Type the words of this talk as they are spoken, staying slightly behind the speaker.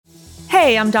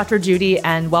Hey, I'm Dr. Judy,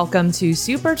 and welcome to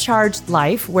Supercharged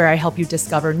Life, where I help you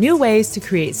discover new ways to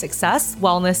create success,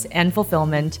 wellness, and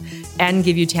fulfillment, and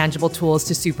give you tangible tools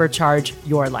to supercharge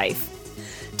your life.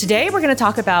 Today, we're going to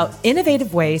talk about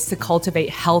innovative ways to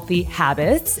cultivate healthy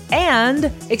habits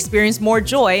and experience more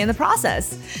joy in the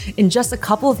process. In just a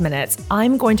couple of minutes,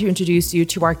 I'm going to introduce you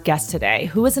to our guest today,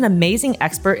 who is an amazing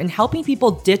expert in helping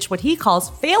people ditch what he calls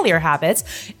failure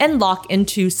habits and lock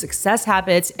into success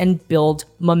habits and build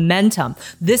momentum.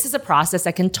 This is a process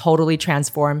that can totally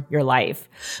transform your life.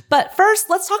 But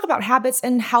first, let's talk about habits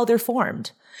and how they're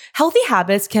formed. Healthy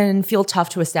habits can feel tough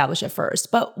to establish at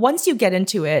first, but once you get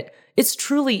into it, it's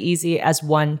truly easy as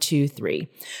 1, 2, 3.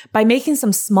 By making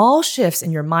some small shifts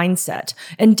in your mindset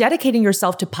and dedicating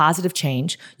yourself to positive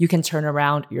change, you can turn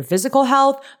around your physical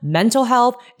health, mental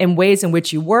health, and ways in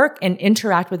which you work and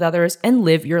interact with others and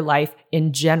live your life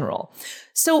in general.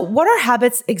 So what are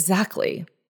habits exactly?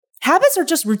 Habits are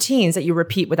just routines that you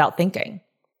repeat without thinking.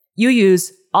 You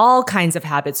use all kinds of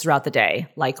habits throughout the day,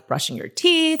 like brushing your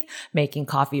teeth, making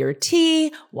coffee or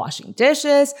tea, washing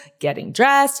dishes, getting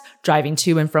dressed, driving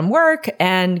to and from work,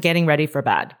 and getting ready for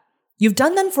bed. You've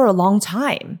done them for a long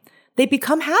time. They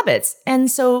become habits, and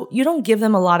so you don't give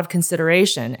them a lot of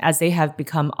consideration as they have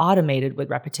become automated with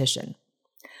repetition.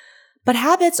 But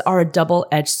habits are a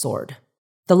double-edged sword.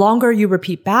 The longer you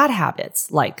repeat bad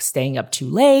habits, like staying up too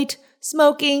late,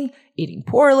 smoking, eating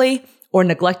poorly, or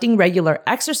neglecting regular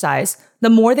exercise, the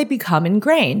more they become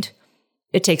ingrained.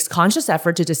 It takes conscious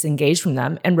effort to disengage from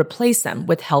them and replace them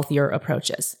with healthier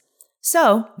approaches.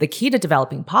 So, the key to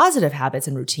developing positive habits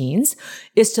and routines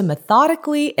is to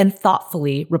methodically and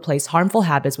thoughtfully replace harmful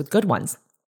habits with good ones,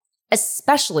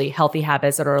 especially healthy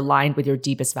habits that are aligned with your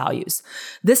deepest values.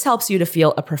 This helps you to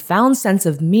feel a profound sense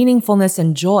of meaningfulness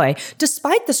and joy,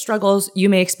 despite the struggles you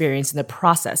may experience in the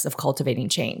process of cultivating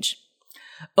change.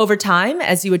 Over time,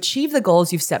 as you achieve the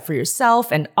goals you've set for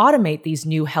yourself and automate these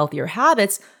new, healthier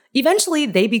habits, eventually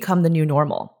they become the new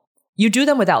normal. You do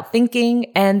them without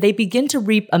thinking, and they begin to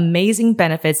reap amazing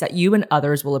benefits that you and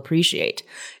others will appreciate.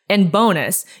 And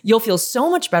bonus, you'll feel so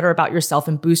much better about yourself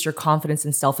and boost your confidence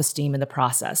and self-esteem in the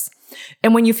process.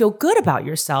 And when you feel good about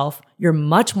yourself, you're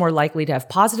much more likely to have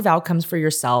positive outcomes for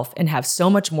yourself and have so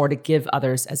much more to give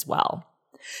others as well.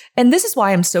 And this is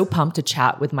why I'm so pumped to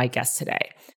chat with my guest today.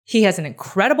 He has an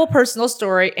incredible personal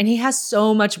story, and he has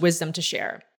so much wisdom to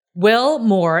share. Will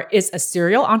Moore is a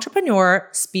serial entrepreneur,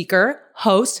 speaker,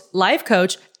 host, life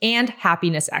coach, and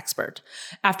happiness expert.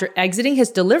 After exiting his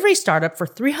delivery startup for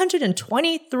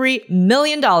 $323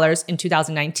 million in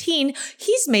 2019,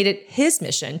 he's made it his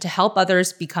mission to help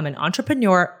others become an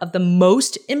entrepreneur of the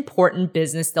most important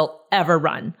business they'll ever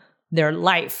run, their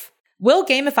life. Will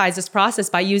gamifies this process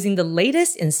by using the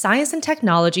latest in science and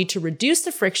technology to reduce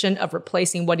the friction of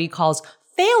replacing what he calls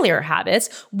failure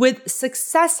habits with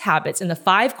success habits in the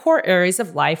 5 core areas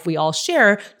of life we all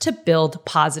share to build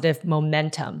positive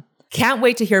momentum. Can't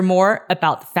wait to hear more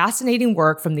about the fascinating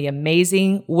work from the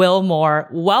amazing Will Moore.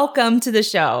 Welcome to the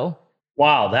show.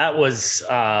 Wow, that was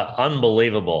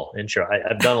unbelievable intro.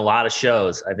 I've done a lot of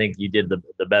shows. I think you did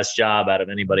the best job out of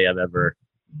anybody I've ever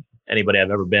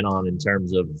been on in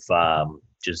terms of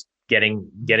just getting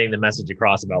the message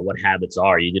across about what habits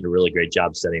are. You did a really great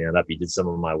job setting that up. You did some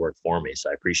of my work for me, so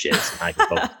I appreciate it. So I can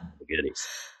focus on the goodies.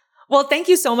 Well, thank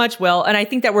you so much, Will. And I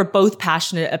think that we're both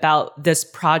passionate about this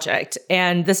project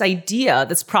and this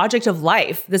project of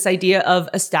life, this idea of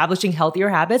establishing healthier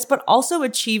habits, but also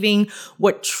achieving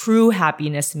what true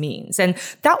happiness means. And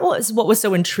that was what was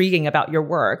so intriguing about your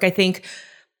work. I think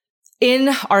in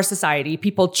our society,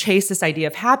 people chase this idea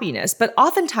of happiness, but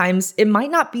oftentimes it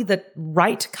might not be the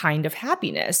right kind of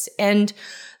happiness. And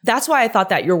that's why I thought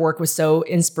that your work was so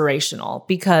inspirational,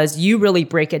 because you really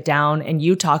break it down and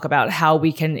you talk about how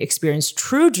we can experience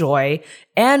true joy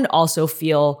and also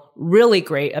feel really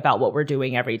great about what we're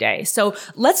doing every day. So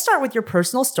let's start with your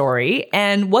personal story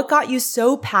and what got you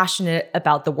so passionate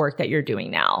about the work that you're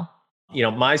doing now. You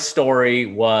know, my story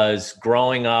was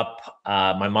growing up.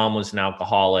 My mom was an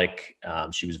alcoholic.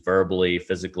 She was verbally,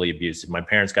 physically abusive. My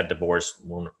parents got divorced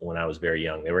when I was very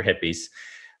young. They were hippies.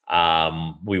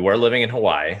 We were living in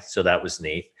Hawaii, so that was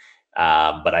neat.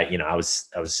 But I was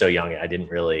so young, I didn't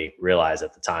really realize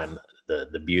at the time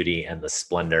the beauty and the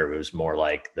splendor. It was more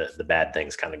like the bad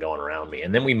things kind of going around me.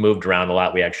 And then we moved around a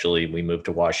lot. We moved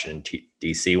to Washington,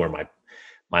 D.C., where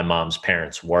my mom's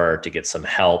parents were, to get some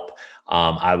help.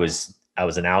 I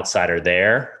was an outsider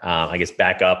there. I guess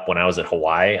back up when I was at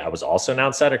Hawaii, I was also an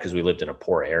outsider because we lived in a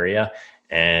poor area.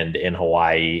 And in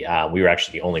Hawaii, we were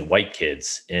actually the only white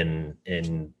kids in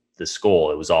the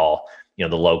school. It was all,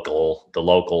 the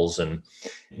locals. And,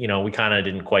 we kind of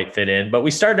didn't quite fit in, but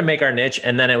we started to make our niche.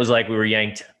 And then it was like we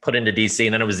were put into DC.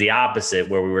 And then it was the opposite,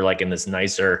 where we were like in this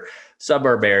nicer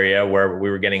suburb area where we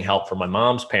were getting help from my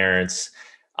mom's parents.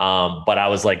 But I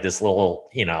was like this little,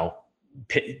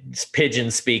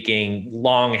 pigeon speaking,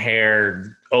 long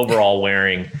haired, overall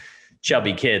wearing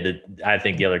chubby kid that I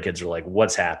think the other kids were like,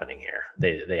 what's happening here?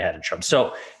 They had a trouble.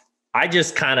 So I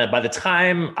just by the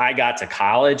time I got to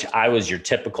college, I was your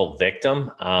typical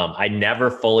victim. I never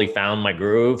fully found my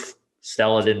groove.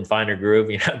 Stella didn't find her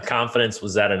groove. Confidence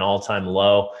was at an all-time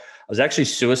low. I was actually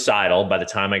suicidal by the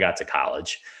time I got to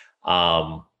college.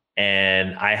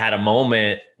 And I had a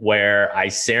moment where I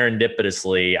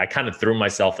serendipitously, I kind of threw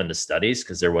myself into studies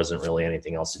because there wasn't really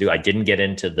anything else to do. I didn't get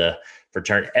into the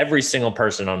fraternity. Every single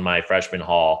person on my freshman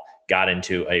hall got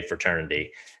into a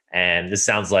fraternity. And this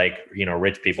sounds like,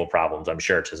 rich people problems, I'm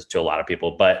sure, to a lot of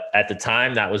people. But at the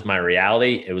time, that was my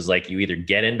reality. It was like you either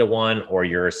get into one or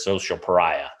you're a social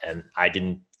pariah. And I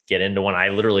didn't get into one. I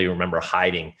literally remember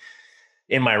hiding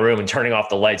in my room and turning off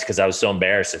the lights because I was so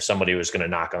embarrassed if somebody was going to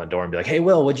knock on the door and be like, hey,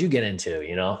 Will, what'd you get into?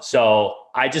 So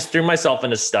I just threw myself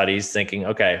into studies thinking,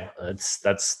 okay,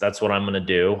 that's what I'm going to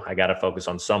do. I got to focus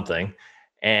on something.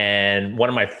 And one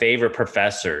of my favorite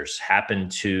professors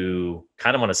happened to,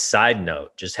 kind of on a side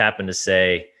note, just happened to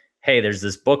say, hey, there's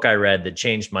this book I read that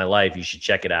changed my life. You should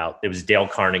check it out. It was Dale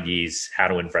Carnegie's How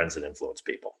to Win Friends and Influence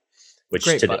People, which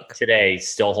today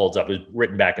still holds up. It was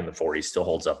written back in the 40s, still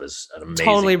holds up as an amazing.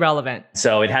 Totally relevant.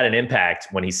 So it had an impact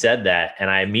when he said that.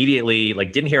 And I immediately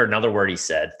didn't hear another word he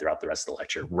said throughout the rest of the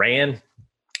lecture, ran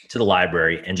to the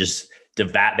library and just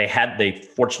they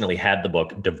fortunately had the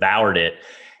book, devoured it.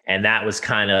 And that was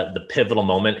kind of the pivotal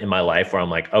moment in my life where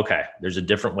I'm like, okay, there's a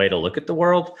different way to look at the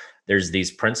world. There's these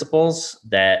principles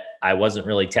that I wasn't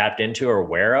really tapped into or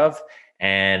aware of.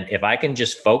 And if I can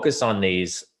just focus on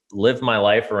these, live my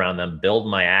life around them, build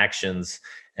my actions,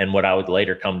 and what I would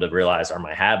later come to realize are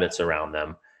my habits around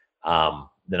them,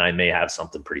 then I may have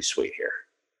something pretty sweet here.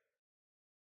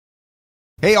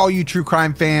 Hey, all you true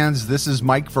crime fans, this is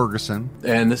Mike Ferguson.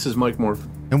 And this is Mike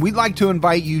Morphin. And we'd like to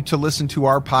invite you to listen to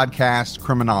our podcast,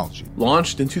 Criminology.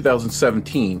 Launched in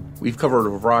 2017, we've covered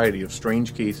a variety of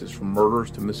strange cases from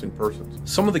murders to missing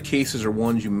persons. Some of the cases are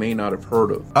ones you may not have heard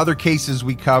of. Other cases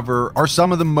we cover are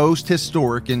some of the most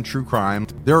historic in true crime.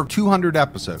 There are 200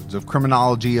 episodes of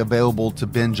Criminology available to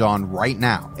binge on right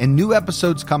now, and new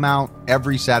episodes come out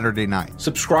every Saturday night.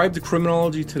 Subscribe to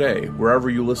Criminology today,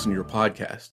 wherever you listen to your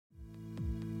podcast.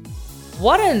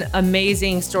 What an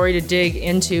amazing story to dig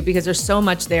into, because there's so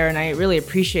much there. And I really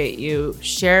appreciate you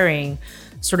sharing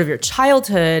sort of your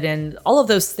childhood and all of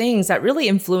those things that really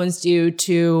influenced you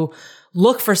to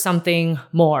look for something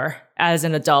more as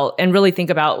an adult and really think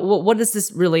about what does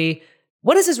this really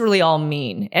all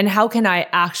mean? And how can I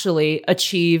actually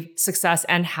achieve success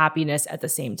and happiness at the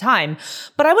same time?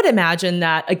 But I would imagine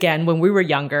that, again, when we were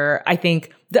younger, I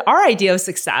think our idea of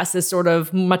success is sort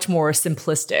of much more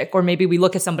simplistic. Or maybe we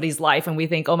look at somebody's life and we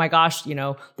think, oh my gosh,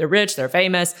 they're rich, they're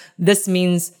famous. This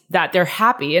means that they're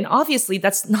happy. And obviously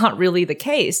that's not really the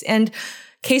case. And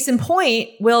case in point,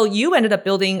 Will, you ended up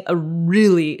building a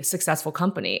really successful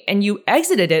company and you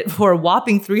exited it for a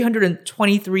whopping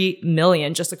 $323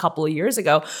 million just a couple of years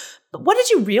ago. But what did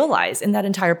you realize in that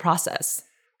entire process?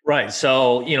 Right.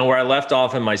 So, where I left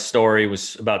off in my story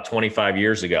was about 25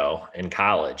 years ago in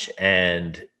college.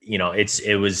 And,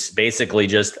 it was basically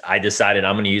just, I decided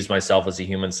I'm going to use myself as a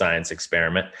human science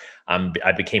experiment.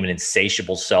 I became an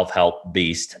insatiable self-help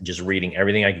beast, just reading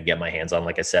everything I could get my hands on.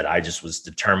 Like I said, I just was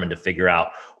determined to figure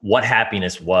out what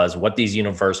happiness was, what these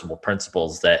universal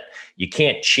principles that you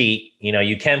can't cheat,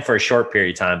 you can for a short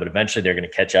period of time, but eventually they're going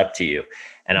to catch up to you.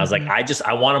 And I was like,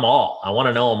 I want them all. I want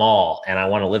to know them all. And I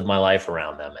want to live my life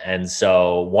around them. And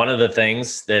so one of the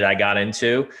things that I got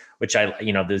into, which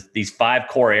these 5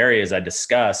 core areas I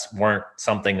discussed weren't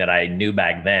something that I knew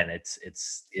back then.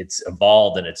 It's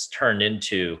evolved and it's turned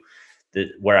into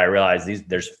where I realized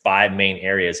there's 5 main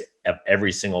areas of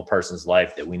every single person's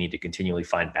life that we need to continually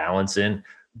find balance in,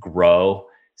 grow,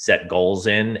 set goals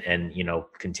in, and,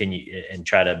 continue and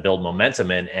try to build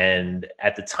momentum in. And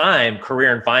at the time,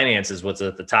 career and finances was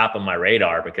at the top of my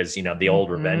radar because, the old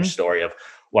revenge story of,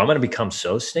 well, I'm going to become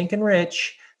so stinking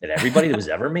rich that everybody that was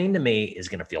ever mean to me is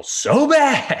going to feel so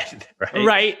bad.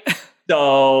 Right.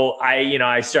 So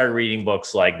I started reading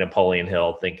books like Napoleon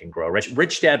Hill, Think and Grow Rich.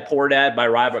 Rich Dad, Poor Dad by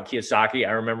Robert Kiyosaki,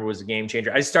 I remember, was a game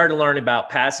changer. I started learning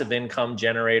about passive income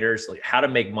generators, like how to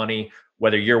make money,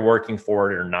 whether you're working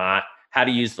for it or not, how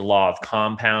to use the law of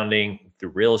compounding through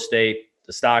real estate,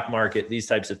 the stock market, these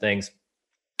types of things,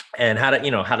 and how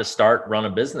to start, run a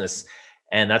business.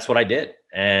 And that's what I did.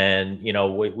 And,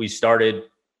 we started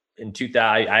in 2000.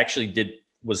 I actually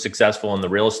was successful in the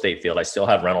real estate field. I still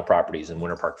have rental properties in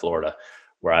Winter Park, Florida,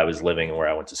 where I was living and where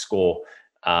I went to school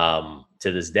to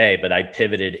this day. But I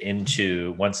pivoted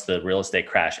into, once the real estate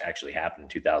crash actually happened in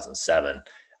 2007,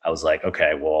 I was like,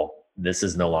 okay, well, this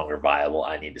is no longer viable.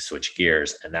 I need to switch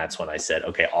gears. And that's when I said,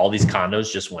 okay, all these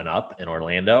condos just went up in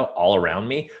Orlando all around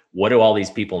me. What do all these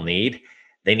people need?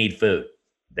 They need food.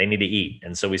 They need to eat.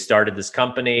 And so we started this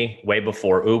company way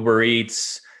before Uber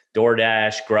Eats,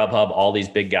 DoorDash, Grubhub, all these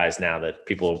big guys now that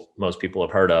most people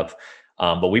have heard of.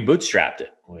 But we bootstrapped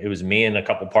it. It was me and a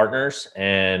couple partners,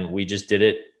 and we just did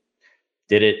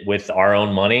it with our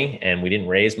own money, and we didn't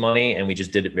raise money, and we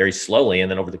just did it very slowly. And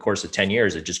then over the course of 10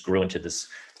 years, it just grew into this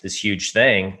huge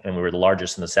thing, and we were the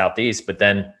largest in the Southeast. But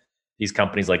then these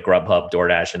companies like Grubhub,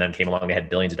 DoorDash, and then came along, they had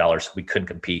billions of dollars. We couldn't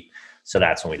compete. So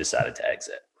that's when we decided to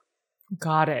exit.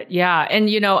 Got it. Yeah. And,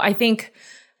 I think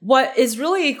what is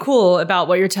really cool about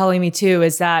what you're telling me too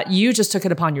is that you just took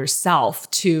it upon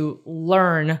yourself to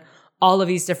learn all of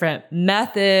these different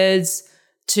methods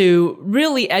to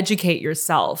really educate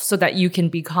yourself so that you can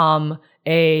become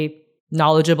a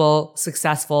knowledgeable,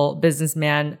 successful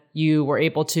businessman. You were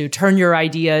able to turn your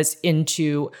ideas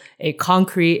into a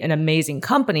concrete and amazing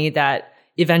company that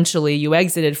eventually you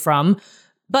exited from.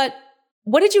 But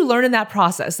what did you learn in that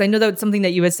process? I know that something that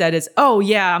you had said is, oh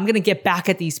yeah, I'm going to get back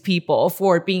at these people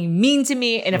for being mean to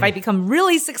me. And if I become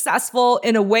really successful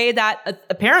in a way that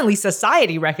apparently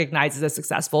society recognizes as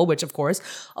successful, which of course,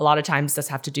 a lot of times does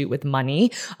have to do with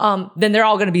money, then they're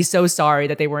all going to be so sorry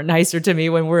that they weren't nicer to me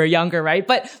when we were younger, right?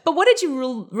 But what did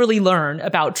you really learn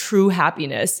about true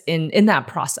happiness in that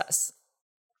process?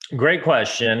 Great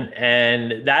question.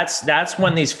 And that's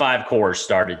when these 5 cores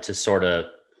started to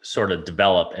sort of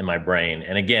develop in my brain.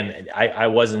 And again, I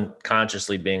wasn't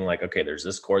consciously being like, okay, there's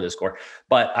this core,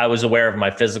 but I was aware of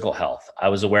my physical health. I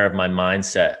was aware of my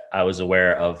mindset. I was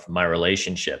aware of my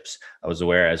relationships. I was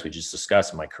aware, as we just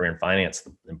discussed, my career and finance,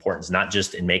 the importance, not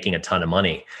just in making a ton of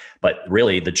money, but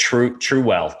really the true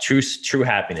wealth, true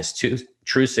happiness,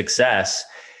 true success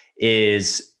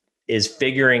is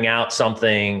figuring out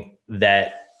something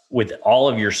that with all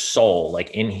of your soul,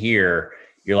 like in here,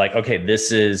 you're like, okay,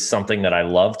 this is something that I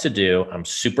love to do. I'm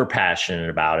super passionate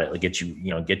about it. It gets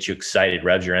you excited,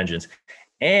 revs your engines.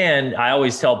 And I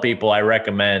always tell people, I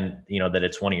recommend, that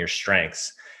it's one of your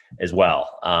strengths as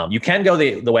well. You can go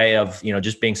the way of,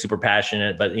 just being super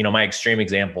passionate, but my extreme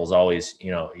example is always,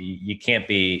 you can't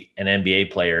be an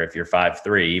NBA player if you're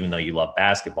 5'3", even though you love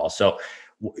basketball. So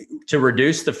to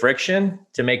reduce the friction,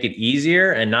 to make it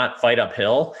easier and not fight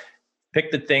uphill, pick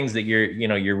the things that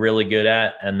you're really good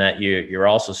at and that you're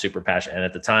also super passionate. And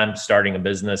at the time, starting a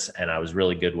business, and I was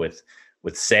really good with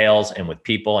sales and with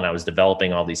people, and I was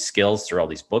developing all these skills through all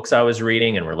these books I was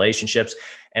reading and relationships.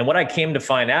 And what I came to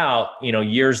find out,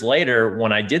 years later,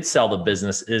 when I did sell the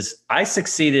business, is I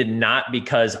succeeded not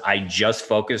because I just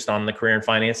focused on the career and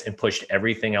finance and pushed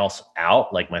everything else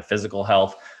out, like my physical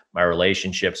health, my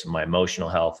relationships, my emotional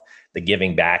health, the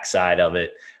giving back side of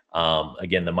it.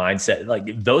 Again, the mindset,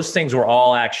 like those things were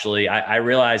all actually, I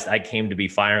realized I came to be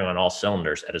firing on all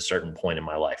cylinders at a certain point in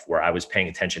my life where I was paying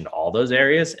attention to all those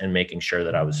areas and making sure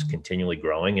that I was continually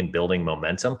growing and building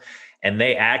momentum. And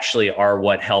they actually are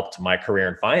what helped my career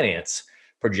in finance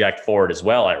project forward as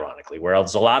well, ironically,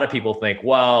 whereas a lot of people think,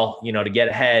 well, to get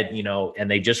ahead, and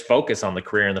they just focus on the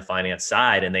career and the finance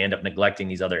side and they end up neglecting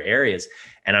these other areas.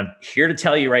 And I'm here to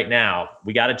tell you right now,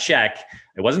 we got to check.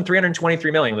 It wasn't 323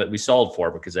 million that we sold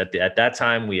for, because at that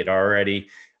time we had already,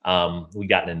 we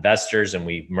gotten investors and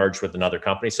we merged with another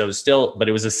company. So it was still, but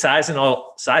it was a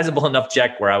sizable enough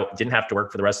check where I didn't have to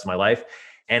work for the rest of my life.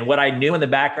 And what I knew in the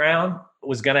background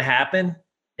was going to happen,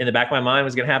 in the back of my mind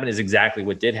was going to happen, is exactly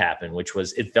what did happen, which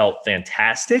was it felt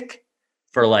fantastic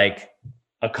for like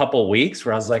a couple of weeks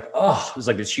where I was like, oh, it was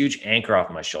like this huge anchor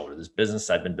off my shoulder, this business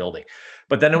I've been building.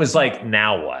 But then it was like,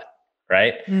 now what?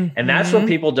 Right. Mm-hmm. And that's what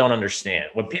people don't understand.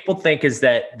 What people think is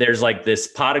that there's like this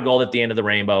pot of gold at the end of the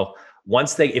rainbow.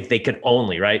 If they could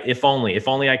only, right? If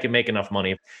only I could make enough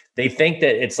money. They think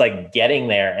that it's like getting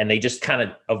there, and they just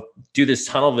kind of do this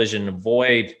tunnel vision,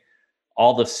 avoid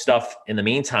all the stuff in the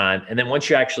meantime. And then once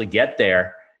you actually get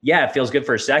there, yeah, it feels good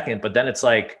for a second, but then it's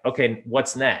like, okay,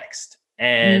 what's next?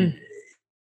 And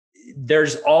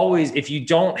there's always, if you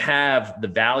don't have the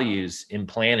values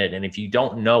implanted, and if you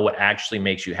don't know what actually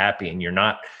makes you happy, and you're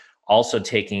not also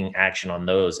taking action on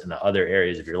those in the other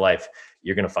areas of your life,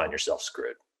 you're going to find yourself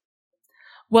screwed.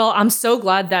 Well, I'm so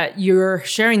glad that you're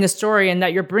sharing this story and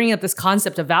that you're bringing up this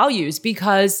concept of values,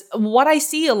 because what I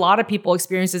see a lot of people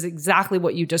experience is exactly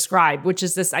what you described, which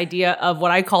is this idea of what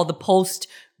I call the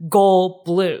post-goal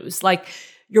blues. Like,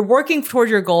 you're working toward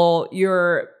your goal,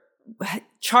 you're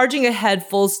charging ahead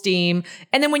full steam.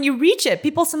 And then when you reach it,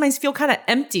 people sometimes feel kind of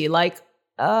empty, like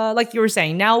you were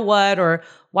saying, now what? Or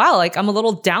wow, like I'm a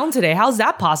little down today. How's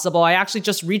that possible? I actually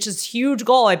just reached this huge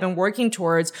goal I've been working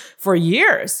towards for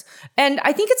years. And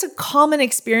I think it's a common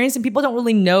experience and people don't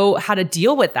really know how to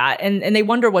deal with that. And they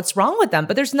wonder what's wrong with them,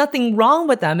 but there's nothing wrong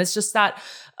with them. It's just that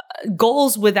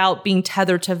goals without being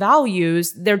tethered to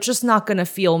values, they're just not going to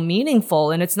feel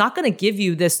meaningful. And it's not going to give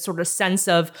you this sort of sense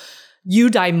of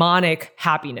eudaimonic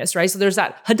happiness, right? So there's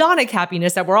that hedonic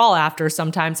happiness that we're all after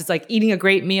sometimes. It's like eating a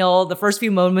great meal, the first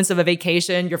few moments of a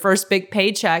vacation, your first big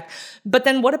paycheck. But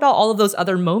then what about all of those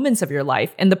other moments of your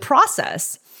life and the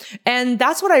process? And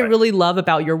that's what I really love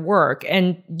about your work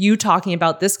and you talking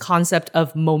about this concept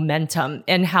of momentum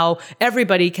and how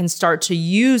everybody can start to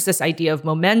use this idea of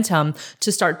momentum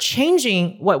to start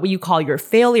changing what you call your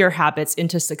failure habits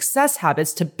into success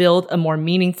habits to build a more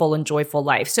meaningful and joyful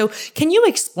life. So can you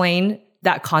explain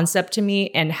that concept to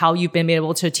me and how you've been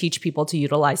able to teach people to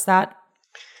utilize that?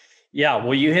 Yeah,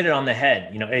 well, you hit it on the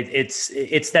head.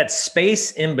 It's that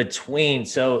space in between.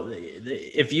 So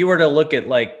if you were to look at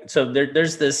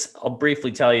there's this, I'll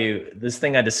briefly tell you this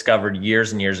thing I discovered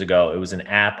years and years ago. It was an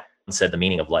app and said the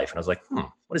meaning of life. And I was like,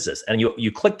 what is this? And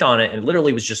you clicked on it and it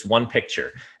literally was just one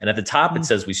picture. And at the top, it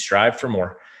says we strive for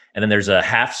more. And then there's a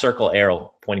half circle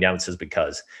arrow pointing down that says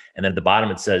because, and then at the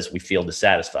bottom, it says we feel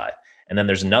dissatisfied. And then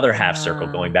there's another half circle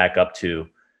going back up to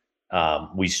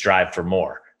we strive for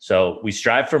more. So we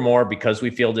strive for more because we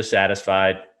feel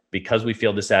dissatisfied. Because we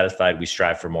feel dissatisfied, we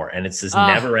strive for more. And it's this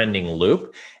never ending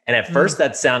loop. And at first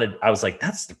I was like,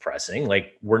 that's depressing.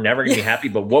 Like we're never going to be happy.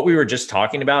 But what we were just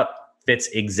talking about fits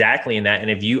exactly in that. And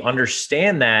if you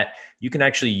understand that, you can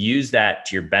actually use that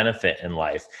to your benefit in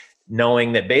life,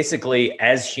 knowing that basically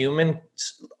as humans,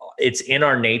 it's in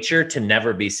our nature to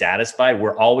never be satisfied.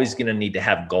 We're always going to need to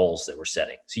have goals that we're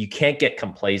setting. So you can't get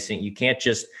complacent. You can't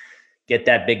just get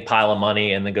that big pile of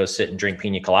money and then go sit and drink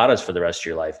pina coladas for the rest of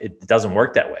your life. It doesn't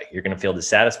work that way. You're going to feel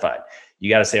dissatisfied. You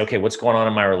got to say, okay, what's going on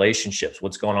in my relationships?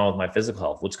 What's going on with my physical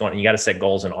health? What's going on? You got to set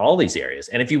goals in all these areas.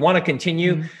 And if you want to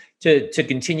continue to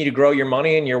continue to grow your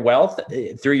money and your wealth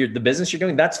through the business you're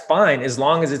doing, that's fine. As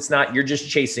long as it's not, you're just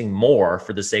chasing more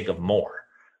for the sake of more.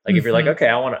 Like if you're like, okay,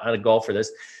 I want a goal for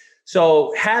this.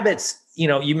 So habits,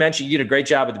 you mentioned you did a great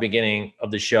job at the beginning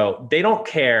of the show. They don't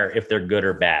care if they're good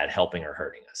or bad, helping or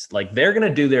hurting us. Like they're going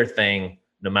to do their thing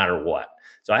no matter what.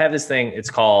 So I have this thing, it's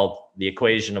called the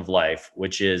equation of life,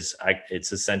 which is,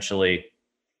 it's essentially,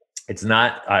 it's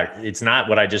not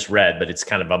what I just read, but it's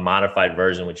kind of a modified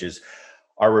version, which is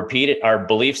our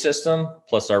belief system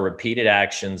plus our repeated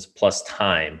actions plus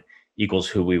time equals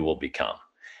who we will become.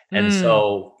 And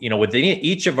so, within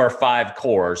each of our 5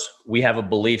 cores, we have a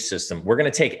belief system. We're going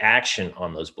to take action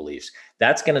on those beliefs.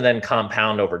 That's going to then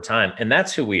compound over time. And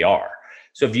that's who we are.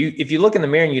 So if you look in the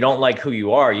mirror and you don't like who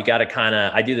you are, you got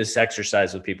to I do this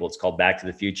exercise with people. It's called Back to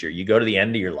the Future. You go to the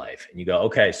end of your life and you go,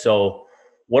 okay, so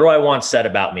what do I want said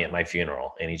about me at my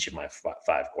funeral in each of my 5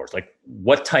 cores? Like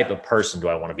what type of person do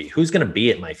I want to be? Who's going to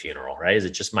be at my funeral, right? Is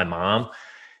it just my mom?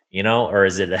 Or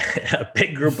is it a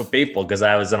big group of people because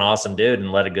I was an awesome dude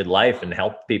and led a good life and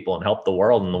helped people and helped the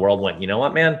world. And the world went, you know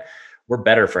what, man, we're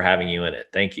better for having you in it.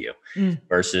 Thank you.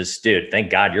 Versus, dude, thank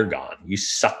God you're gone. You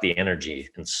suck the energy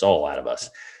and soul out of us.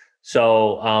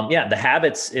 So the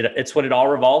habits, it's what it all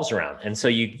revolves around. And so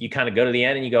you kind of go to the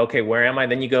end and you go, okay, where am I?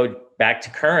 Then you go back to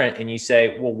current and you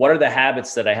say, well, what are the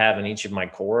habits that I have in each of my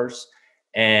cores?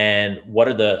 And what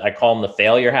are I call them the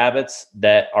failure habits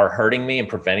that are hurting me and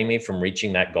preventing me from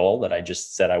reaching that goal that I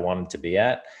just said I wanted to be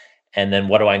at? And then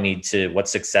what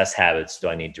success habits do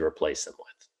I need to replace them with?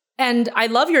 And I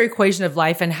love your equation of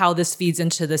life and how this feeds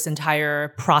into this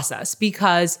entire process,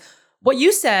 because what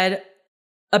you said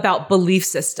about belief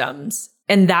systems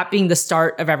and that being the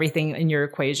start of everything in your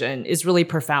equation is really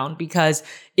profound, because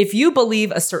if you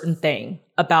believe a certain thing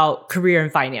about career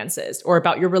and finances or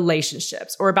about your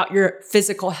relationships or about your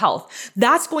physical health,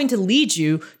 that's going to lead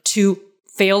you to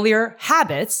failure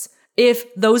habits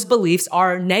if those beliefs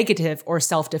are negative or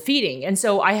self-defeating. And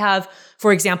so I have,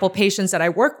 for example, patients that I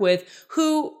work with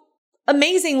who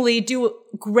amazingly do a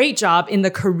great job in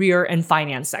the career and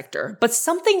finance sector, but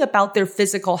something about their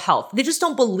physical health, they just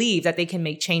don't believe that they can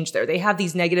make change there. They have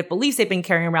these negative beliefs they've been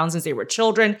carrying around since they were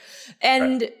children,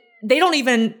 and they don't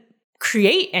even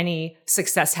create any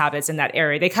success habits in that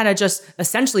area. They kind of just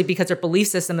essentially, because their belief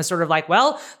system is sort of like,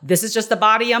 well, this is just the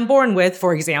body I'm born with,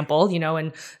 for example,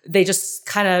 and they just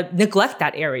kind of neglect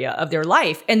that area of their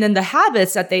life. And then the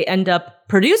habits that they end up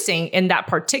producing in that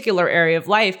particular area of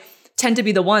life tend to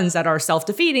be the ones that are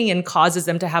self-defeating and causes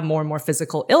them to have more and more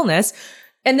physical illness.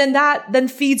 And then that then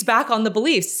feeds back on the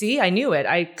beliefs. See, I knew it.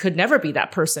 I could never be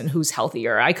that person who's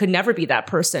healthier. I could never be that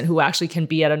person who actually can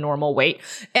be at a normal weight.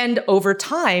 And over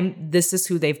time, this is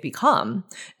who they've become.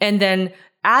 And then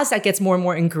as that gets more and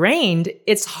more ingrained,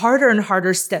 it's harder and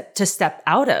harder to step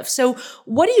out of. So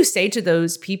what do you say to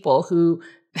those people who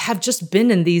have just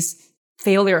been in these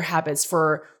failure habits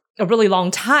for a really long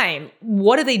time?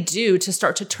 What do they do to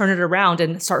start to turn it around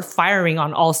and start firing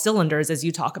on all cylinders, as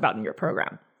you talk about in your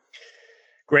program?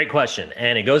 Great question.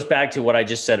 And it goes back to what I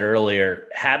just said earlier.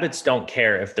 Habits don't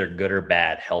care if they're good or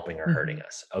bad, helping or hurting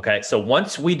us. Okay. So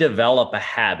once we develop a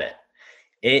habit,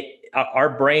 our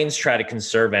brains try to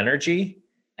conserve energy.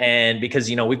 And because,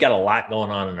 we've got a lot going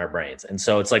on in our brains. And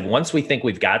so it's like, once we think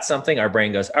we've got something, our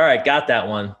brain goes, all right, got that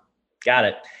one. Got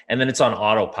it. And then it's on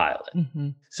autopilot.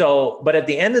 So, but at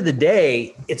the end of the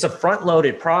day, it's a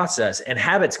front-loaded process, and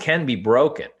habits can be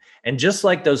broken. And just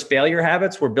like those failure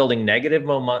habits, we're building negative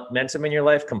momentum in your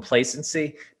life,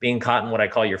 complacency, being caught in what I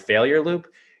call your failure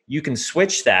loop. You can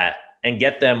switch that and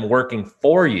get them working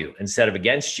for you instead of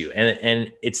against you.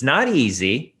 And it's not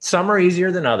easy. Some are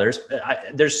easier than others.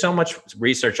 There's so much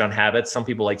research on habits. Some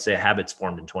people like to say a habit's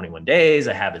formed in 21 days,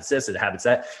 a habit's this, a habit's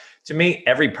that. To me,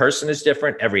 every person is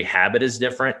different. Every habit is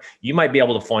different. You might be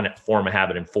able to form a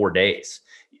habit in 4 days.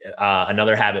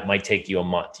 Another habit might take you a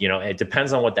month. It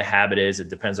depends on what the habit is. It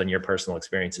depends on your personal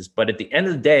experiences. But at the end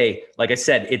of the day, like I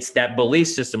said, it's that belief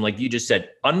system, like you just said,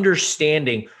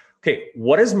 understanding, okay,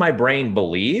 what does my brain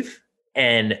believe?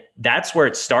 And that's where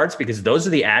it starts, because those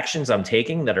are the actions I'm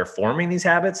taking that are forming these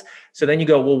habits. So then you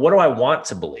go, well, what do I want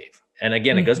to believe? And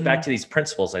again, it goes back to these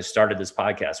principles I started this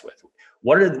podcast with.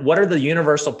 What are the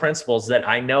universal principles that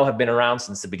I know have been around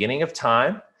since the beginning of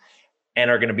time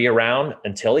and are going to be around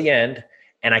until the end?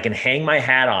 And I can hang my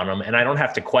hat on them, and I don't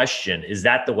have to question, is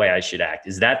that the way I should act?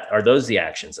 Are those the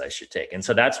actions I should take? And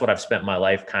so that's what I've spent my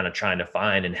life kind of trying to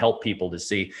find and help people to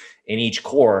see in each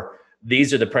core.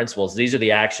 These are the principles. These are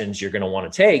the actions you're going to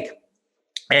want to take.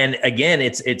 And again,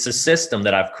 it's a system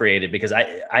that I've created, because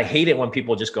I hate it when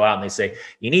people just go out and they say,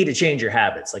 you need to change your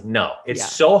habits. Like, no,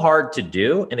 it's so hard to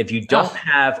do. And if you don't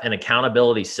have an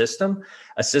accountability system,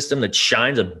 a system that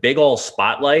shines a big old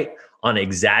spotlight on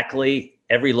exactly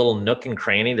every little nook and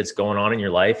cranny that's going on in your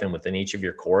life and within each of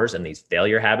your cores and these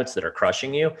failure habits that are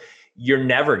crushing you, you're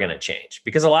never going to change.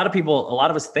 Because a lot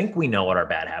of us think we know what our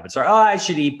bad habits are. Oh, I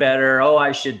should eat better. Oh,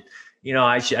 I should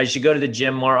go to the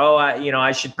gym more. Oh,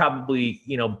 I should probably,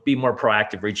 be more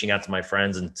proactive reaching out to my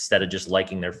friends instead of just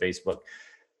liking their Facebook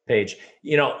page.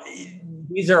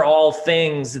 These are all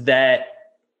things that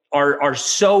are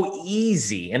so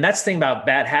easy. And that's the thing about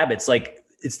bad habits. Like,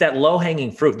 it's that low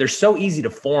hanging fruit. They're so easy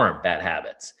to form, bad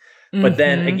habits. But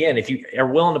then again, if you are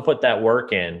willing to put that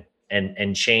work in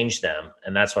and change them,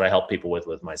 and that's what I help people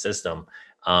with my system,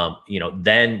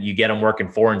 then you get them working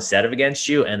for instead of against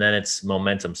you. And then it's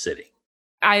momentum city.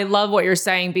 I love what you're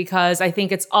saying, because I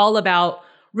think it's all about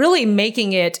really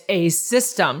making it a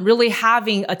system, really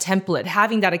having a template,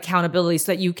 having that accountability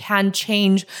so that you can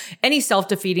change any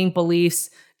self-defeating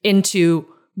beliefs into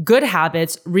good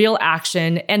habits, real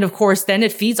action. And of course, then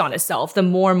it feeds on itself. The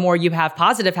more and more you have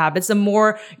positive habits, the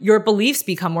more your beliefs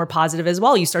become more positive as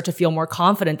well. You start to feel more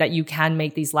confident that you can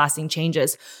make these lasting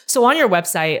changes. So on your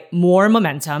website, More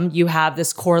Momentum, you have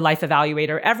this core life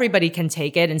evaluator. Everybody can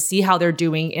take it and see how they're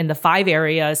doing in the 5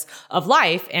 areas of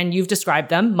life. And you've described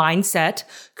them: mindset,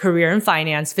 career and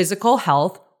finance, physical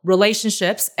health,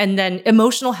 relationships, and then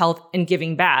emotional health and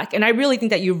giving back. And I really think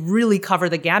that you really cover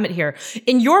the gamut here.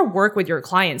 In your work with your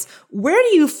clients, where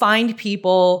do you find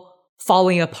people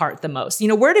falling apart the most?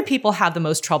 Where do people have the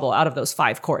most trouble out of those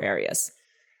 5 core areas?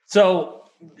 So,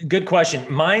 good question.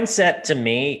 Mindset to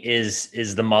me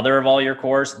is the mother of all your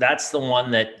cores. That's the one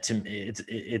that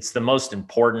it's the most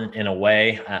important in a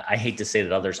way. I hate to say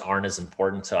that others aren't as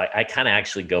important. So I kind of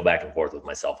actually go back and forth with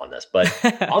myself on this, but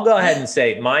I'll go ahead and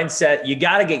say mindset. You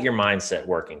got to get your mindset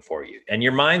working for you. And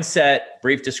your mindset,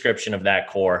 brief description of that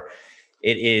core,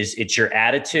 it's your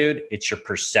attitude, it's your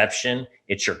perception,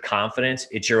 it's your confidence,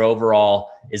 it's your overall,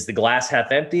 is the glass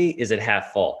half empty? Is it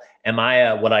half full? Am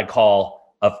I what I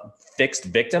call a fixed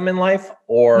victim in life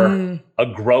or a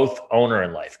growth owner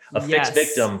in life? A fixed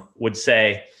victim would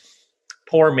say,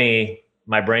 poor me,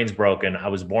 my brain's broken. I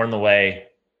was born the way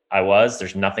I was.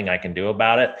 There's nothing I can do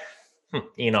about it.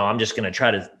 I'm just going to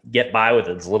try to get by with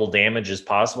as little damage as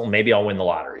possible. Maybe I'll win the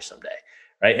lottery someday.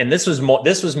 Right. And this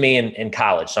was me in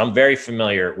college. So I'm very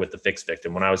familiar with the fixed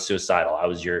victim. When I was suicidal, I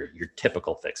was your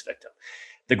typical fixed victim.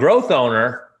 The growth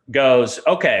owner goes,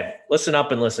 okay, listen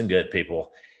up and listen good,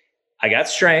 people. I got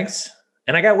strengths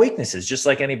and I got weaknesses just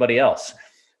like anybody else.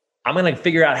 I'm going to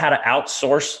figure out how to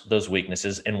outsource those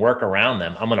weaknesses and work around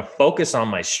them. I'm going to focus on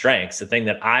my strengths, the thing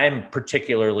that I'm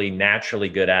particularly naturally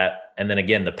good at. And then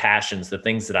again, the passions, the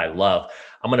things that I love.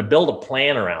 I'm going to build a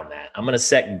plan around that. I'm going to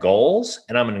set goals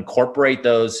and I'm going to incorporate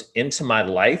those into my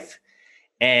life.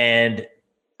 And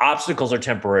obstacles are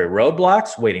temporary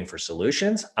roadblocks waiting for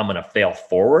solutions. I'm going to fail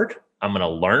forward. I'm going to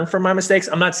learn from my mistakes.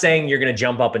 I'm not saying you're going to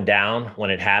jump up and down when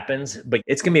it happens, but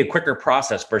it's going to be a quicker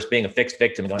process versus being a fixed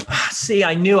victim going, see,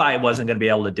 I knew I wasn't going to be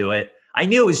able to do it. I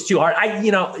knew it was too hard.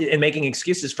 And making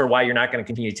excuses for why you're not going to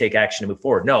continue to take action to move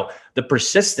forward. No, the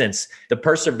persistence, the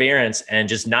perseverance, and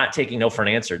just not taking no for an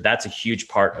answer. That's a huge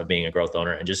part of being a growth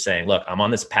owner and just saying, look, I'm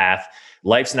on this path.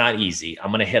 Life's not easy.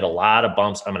 I'm going to hit a lot of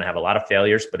bumps. I'm going to have a lot of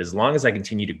failures, but as long as I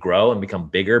continue to grow and become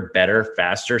bigger, better,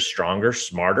 faster, stronger,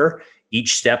 smarter,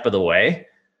 each step of the way,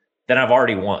 then I've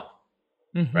already won.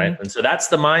 Mm-hmm. Right. And so that's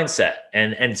the mindset.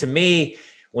 And to me,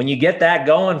 when you get that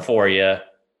going for you,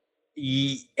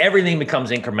 everything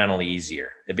becomes incrementally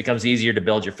easier. It becomes easier to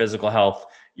build your physical health,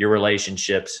 your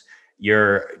relationships,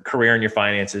 your career and your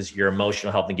finances, your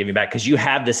emotional health, and giving back. Because you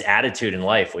have this attitude in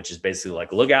life, which is basically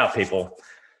like, look out, people.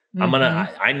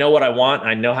 Mm-hmm. I know what I want.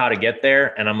 I know how to get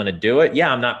there and I'm going to do it.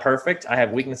 Yeah, I'm not perfect. I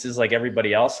have weaknesses like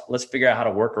everybody else. Let's figure out how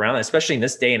to work around that, especially in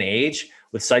this day and age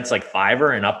with sites like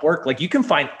Fiverr and Upwork. Like you can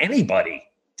find anybody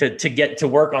to get to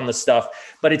work on the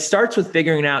stuff, but it starts with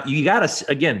figuring out, you got to,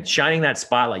 again, shining that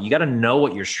spotlight. You got to know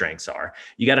what your strengths are.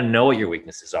 You got to know what your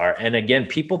weaknesses are. And again,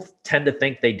 people tend to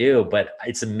think they do, but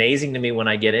it's amazing to me when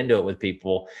I get into it with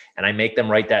people and I make them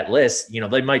write that list.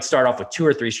 They might start off with 2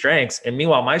 or 3 strengths. And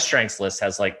meanwhile, my strengths list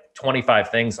has like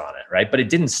 25 things on it. Right. But it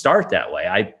didn't start that way.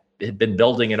 I had been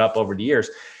building it up over the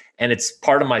years. And it's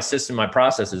part of my system. My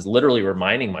process is literally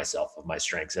reminding myself of my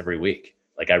strengths every week.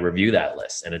 Like I review that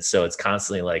list and it's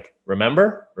constantly like,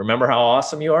 remember how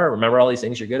awesome you are. Remember all these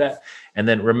things you're good at. And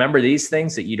then remember these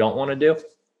things that you don't want to do.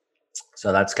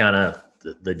 So that's kind of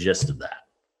the gist of that.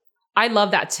 I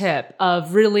love that tip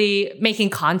of really making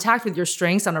contact with your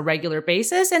strengths on a regular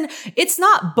basis. And it's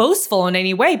not boastful in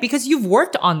any way because you've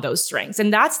worked on those strengths.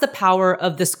 And that's the power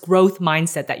of this growth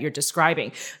mindset that you're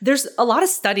describing. There's a lot of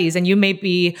studies, and you may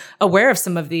be aware of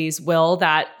some of these, Will,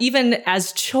 that even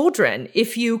as children,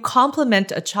 if you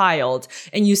compliment a child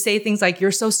and you say things like,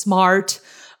 you're so smart,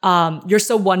 you're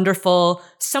so wonderful,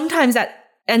 sometimes that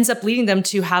ends up leading them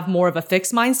to have more of a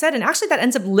fixed mindset. And actually that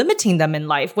ends up limiting them in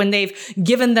life when they've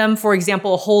given them, for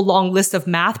example, a whole long list of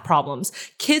math problems.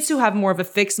 Kids who have more of a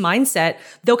fixed mindset,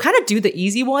 they'll kind of do the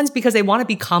easy ones because they want to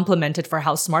be complimented for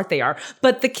how smart they are.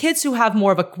 But the kids who have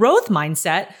more of a growth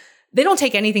mindset, they don't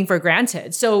take anything for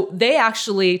granted. So they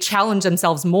actually challenge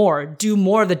themselves more, do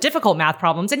more of the difficult math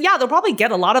problems. And yeah, they'll probably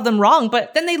get a lot of them wrong,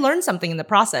 but then they learn something in the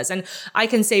process. And I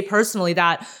can say personally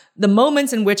that the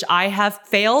moments in which I have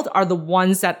failed are the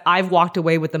ones that I've walked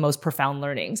away with the most profound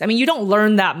learnings. I mean, you don't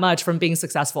learn that much from being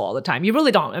successful all the time. You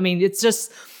really don't. I mean, it's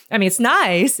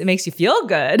nice. It makes you feel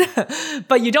good,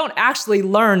 but you don't actually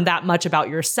learn that much about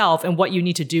yourself and what you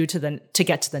need to do to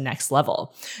get to the next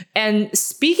level. And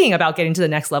speaking about getting to the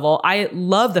next level, I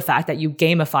love the fact that you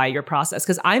gamify your process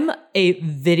because I'm a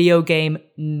video game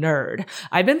nerd.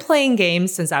 I've been playing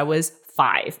games since I was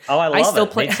 5. Oh, I love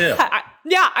it. Me too.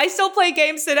 I still play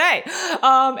games today.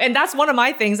 And that's one of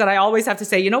my things that I always have to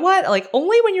say, you know what? Like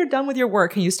only when you're done with your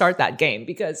work can you start that game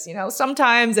because,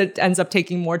 sometimes it ends up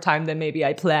taking more time than maybe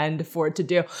I planned for it to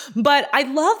do. But I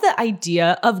love the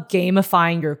idea of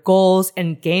gamifying your goals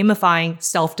and gamifying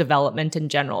self-development in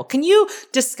general. Can you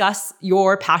discuss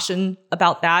your passion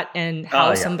about that and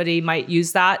how somebody might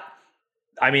use that?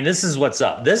 I mean, this is what's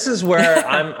up. This is where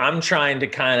I'm trying to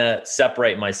kind of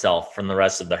separate myself from the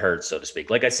rest of the herd, so to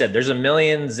speak. Like I said, there's a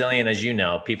million zillion, as you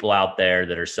know, people out there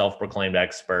that are self-proclaimed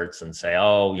experts and say,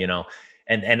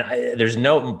 there's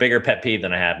no bigger pet peeve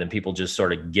than I have than people just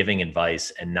sort of giving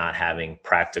advice and not having a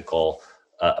practical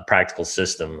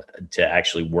system to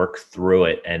actually work through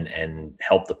it and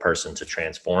help the person to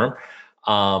transform.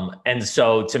 And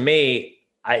so to me,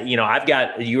 I've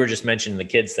got, you were just mentioning the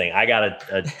kids thing. I got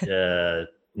a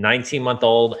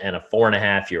 19-month-old and a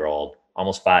 4.5-year-old,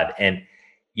 almost 5. And,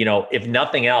 if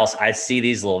nothing else, I see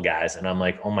these little guys and I'm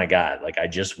like, oh my God, like, I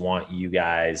just want you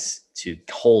guys to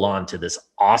hold on to this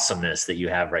awesomeness that you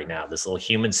have right now, this little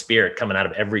human spirit coming out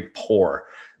of every pore.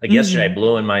 Like yesterday, I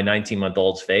blew in my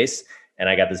 19-month-old's face and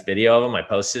I got this video of him. I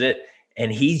posted it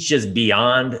and he's just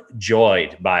beyond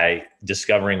joyed by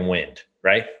discovering wind.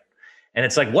 Right. And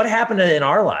it's like, what happened in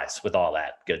our lives with all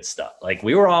that good stuff? Like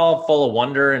we were all full of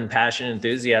wonder and passion and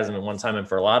enthusiasm at one time. And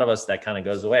for a lot of us, that kind of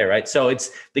goes away, right? So it's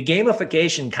the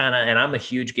gamification and I'm a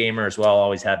huge gamer as well,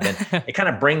 always have been. It kind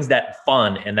of brings that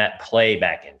fun and that play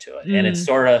back into it. And it's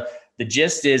sort of the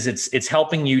gist is it's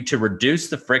helping you to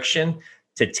reduce the friction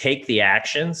to take the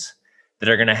actions that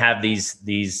are going to have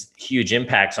these huge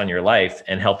impacts on your life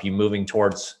and help you moving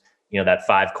towards, that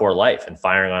 5 core life and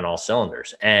firing on all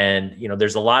cylinders. And,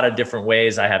 there's a lot of different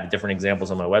ways. I have different examples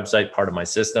on my website, part of my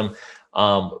system.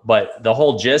 But the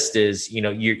whole gist is,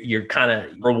 you're kind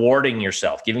of rewarding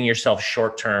yourself, giving yourself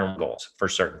short-term goals for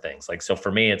certain things. Like, so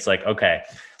for me, it's like, okay,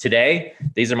 today,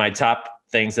 these are my top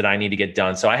things that I need to get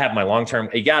done. So I have my long-term,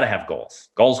 you got to have goals.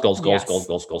 Goals. Yeah.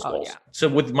 So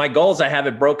with my goals, I have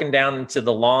it broken down into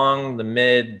the long, the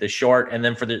mid, the short. And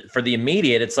then for the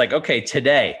immediate, it's like, okay,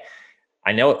 today,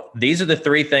 I know these are the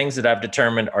 3 things that I've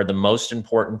determined are the most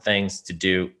important things to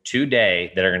do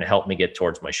today that are going to help me get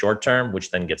towards my short term,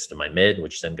 which then gets to my mid,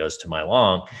 which then goes to my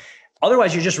long.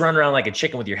 Otherwise, you're just running around like a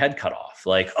chicken with your head cut off.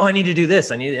 Like, oh, I need to do this.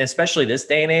 Especially this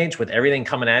day and age with everything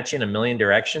coming at you in a million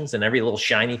directions and every little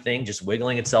shiny thing just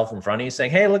wiggling itself in front of you saying,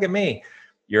 hey, look at me.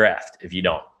 You're effed if you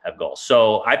don't have goals.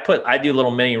 So I do little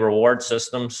mini reward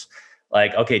systems.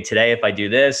 Like, okay, today, if I do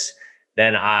this,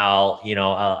 then I'll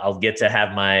get to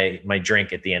have my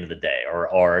drink at the end of the day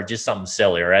or just something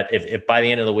silly. Or if by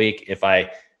the end of the week, if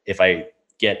I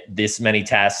get this many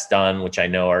tasks done, which I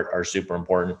know are super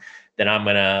important, then I'm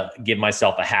going to give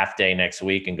myself a half day next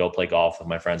week and go play golf with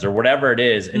my friends or whatever it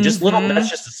is. And just that's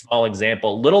just a small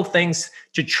example, little things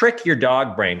to trick your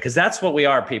dog brain. Cause that's what we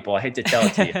are, people. I hate to tell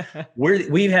it to you.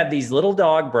 We have these little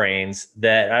dog brains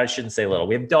that I shouldn't say little,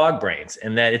 we have dog brains,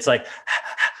 and that it's like,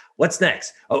 what's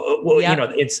next?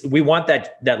 We want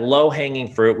that low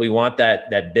hanging fruit. We want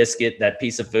that biscuit, that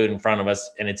piece of food in front of us,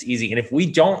 and it's easy. And if we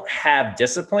don't have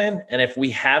discipline, and if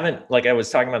we haven't, like I was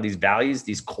talking about these values,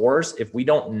 these cores, if we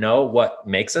don't know what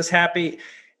makes us happy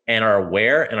and are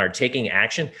aware and are taking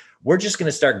action, we're just going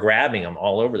to start grabbing them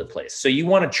all over the place. So you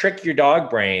want to trick your dog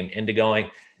brain into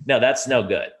going, no, that's no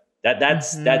good.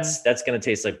 That's going to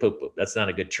taste like poop. That's not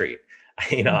a good treat.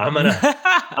 I'm gonna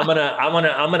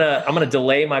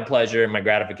delay my pleasure and my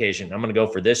gratification. I'm gonna go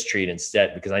for this treat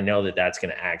instead, because I know that that's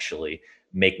gonna actually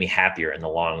make me happier in the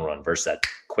long run versus that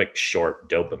quick, short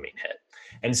dopamine hit.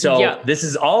 And so This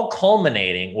is all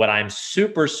culminating what I'm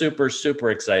super, super, super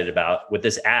excited about with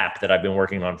this app that I've been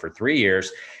working on for 3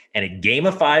 years. And it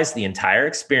gamifies the entire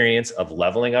experience of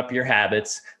leveling up your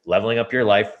habits, leveling up your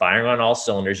life, firing on all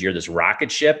cylinders. You're this rocket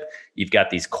ship. You've got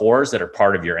these cores that are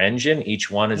part of your engine.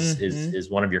 Each one is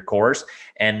one of your cores.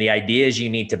 And the idea is you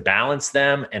need to balance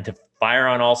them and to fire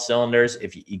on all cylinders.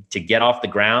 To get off the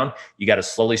ground, you got to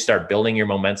slowly start building your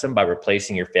momentum by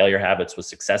replacing your failure habits with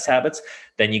success habits.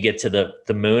 Then you get to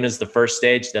the moon is the first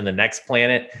stage, then the next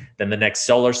planet, then the next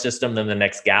solar system, then the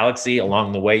next galaxy.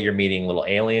 Along the way, you're meeting little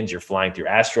aliens. You're flying through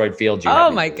asteroid fields. You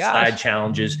have these side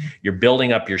challenges. You're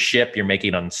building up your ship. You're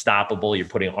making it unstoppable. You're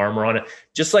putting armor on it.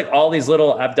 Just like all these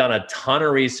I've done a ton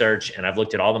of research, and I've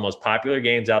looked at all the most popular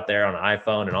games out there on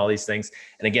iPhone and all these things.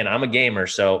 And again, I'm a gamer,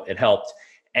 so it helped.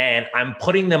 And I'm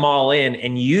putting them all in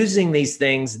and using these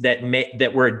things that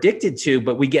we're addicted to,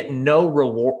 but we get no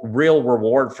real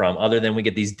reward from, other than we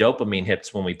get these dopamine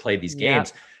hits when we play these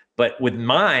games. But with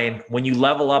mine, when you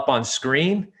level up on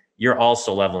screen, you're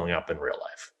also leveling up in real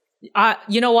life.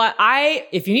 You know what?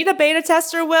 If you need a beta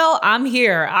tester, Will, I'm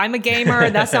here. I'm a gamer.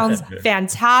 That sounds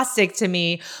fantastic to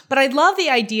me. But I love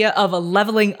the idea of a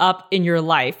leveling up in your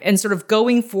life and sort of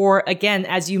going for, again,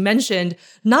 as you mentioned,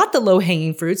 not the low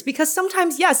hanging fruits, because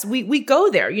sometimes, yes, we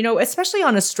go there, especially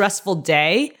on a stressful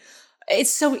day. It's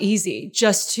so easy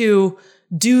just to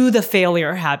do the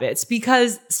failure habits,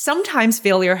 because sometimes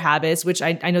failure habits, which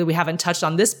I know we haven't touched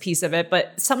on this piece of it,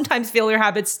 but sometimes failure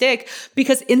habits stick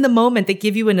because in the moment they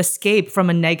give you an escape from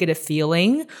a negative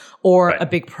feeling or a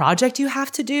big project you have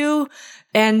to do.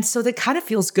 And so that kind of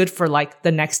feels good for like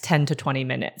the next 10 to 20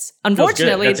 minutes.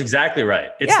 Unfortunately, that's exactly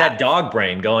right. It's that dog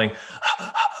brain going,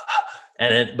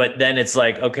 but then it's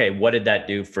like, okay, what did that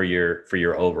do for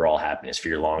your overall happiness, for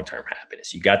your long-term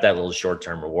happiness? You got that little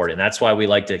short-term reward. And that's why we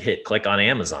like to click on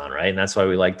Amazon, right? And that's why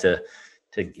we like to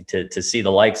see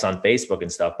the likes on Facebook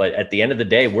and stuff. But at the end of the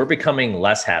day, we're becoming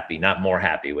less happy, not more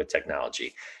happy with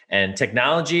technology. And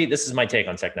technology, this is my take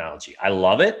on technology. I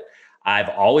love it. I've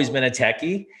always been a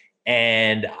techie.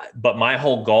 But my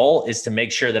whole goal is to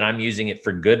make sure that I'm using it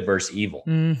for good versus evil.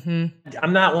 Mm-hmm.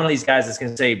 I'm not one of these guys that's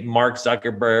going to say Mark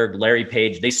Zuckerberg, Larry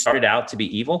Page, they started out to be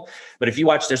evil. But if you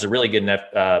watch, there's a really good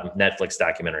Netflix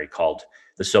documentary called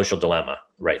The Social Dilemma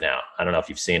right now. I don't know if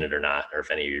you've seen it or not, or if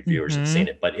any of your viewers have seen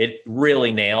it, but it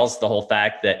really nails the whole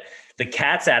fact that the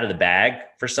cat's out of the bag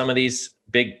for some of these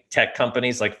big tech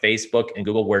companies like Facebook and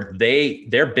Google, where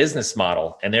their business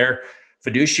model and their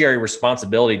fiduciary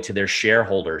responsibility to their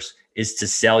shareholders is to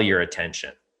sell your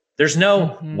attention. There's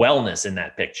no wellness in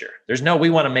that picture. There's no,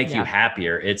 we want to make you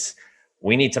happier. It's,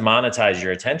 we need to monetize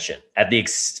your attention at the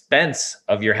expense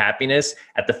of your happiness,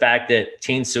 at the fact that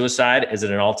teen suicide is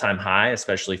at an all-time high,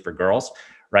 especially for girls,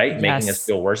 right? Yes. Making us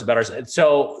feel worse about ourselves.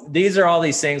 So these are all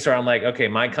these things where I'm like, okay,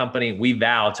 my company, we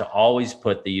vow to always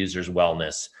put the user's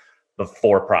wellness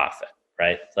before profit,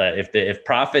 right? If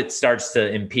profit starts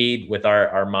to impede with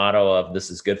our motto of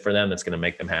this is good for them, that's going to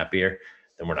make them happier,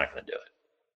 then we're not going to do it.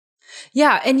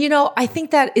 Yeah. And, I think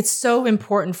that it's so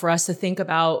important for us to think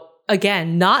about,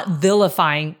 again, not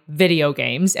vilifying video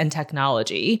games and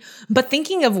technology, but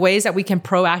thinking of ways that we can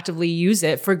proactively use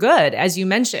it for good, as you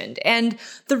mentioned. And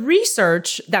the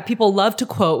research that people love to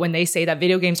quote when they say that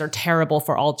video games are terrible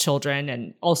for all children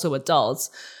and also adults,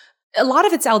 a lot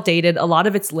of it's outdated, a lot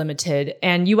of it's limited.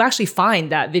 And you actually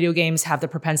find that video games have the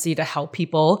propensity to help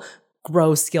people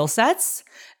grow skill sets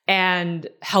and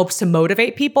helps to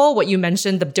motivate people. What you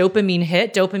mentioned, the dopamine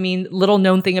hit, little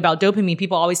known thing about dopamine,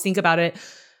 people always think about it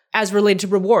as related to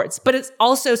rewards, but it's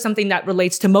also something that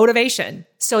relates to motivation,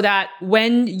 so that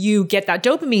when you get that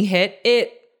dopamine hit,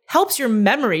 it helps your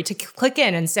memory to click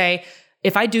in and say,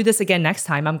 if I do this again next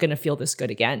time, I'm going to feel this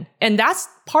good again. And that's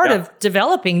part of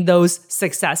developing those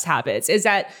success habits, is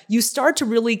that you start to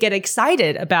really get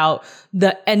excited about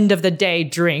the end of the day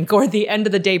drink or the end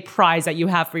of the day prize that you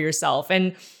have for yourself.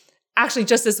 And actually,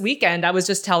 just this weekend, I was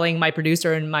just telling my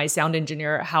producer and my sound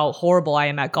engineer how horrible I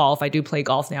am at golf. I do play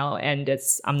golf now, and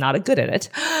I'm not good at it.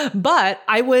 But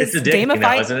I was gamifying,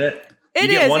 now, isn't it? You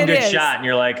get one good shot, and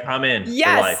you're like, I'm in for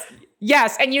life.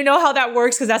 Yes. And you know how that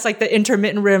works, because that's like the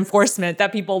intermittent reinforcement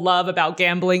that people love about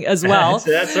gambling as well.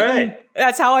 That's right.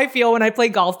 That's how I feel when I play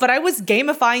golf. But I was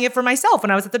gamifying it for myself when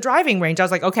I was at the driving range. I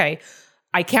was like, okay,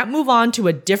 I can't move on to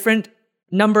a different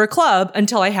number club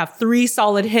until I have 3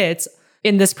 solid hits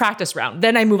in this practice round.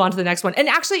 Then I move on to the next one. And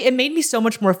actually, it made me so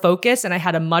much more focused, and I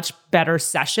had a much better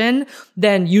session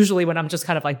than usually when I'm just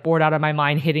kind of like bored out of my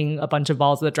mind hitting a bunch of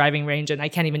balls at the driving range and I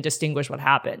can't even distinguish what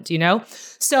happened,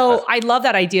 So I love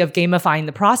that idea of gamifying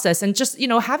the process and just,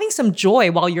 having some joy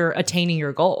while you're attaining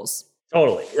your goals.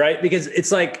 Totally, right? Because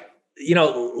it's like,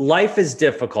 life is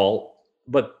difficult,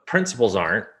 but principles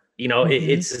aren't.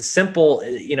 It's a simple,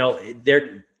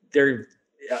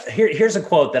 here's a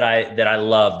quote that I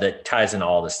love that ties into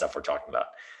all this stuff we're talking about.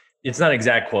 It's not an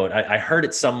exact quote. I heard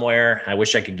it somewhere. I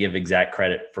wish I could give exact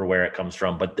credit for where it comes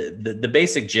from, but the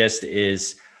basic gist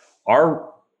is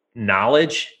our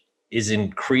knowledge is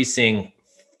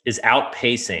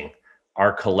outpacing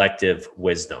our collective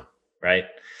wisdom, right?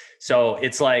 So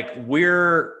it's like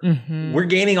we're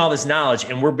gaining all this knowledge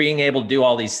and we're being able to do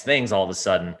all these things all of a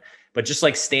sudden. But just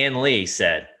like Stan Lee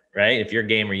said, right? If you're a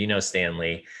gamer, Stan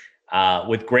Lee.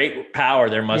 With great power,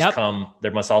 there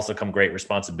must also come great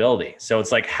responsibility. So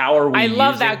it's like, how are we? I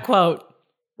love that quote.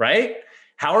 Right?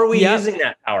 How are we using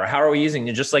that power? How are we using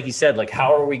it? Just like you said, like,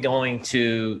 how are we going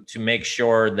to make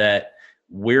sure that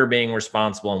we're being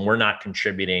responsible and we're not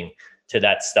contributing to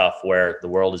that stuff where the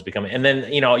world is becoming? And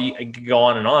then, you could go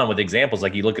on with examples.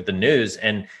 Like you look at the news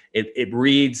and it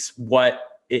reads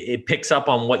it picks up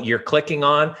on what you're clicking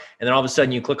on. And then all of a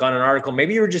sudden you click on an article,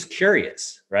 maybe you were just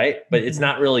curious, right? But it's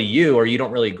not really you, or you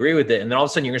don't really agree with it. And then all of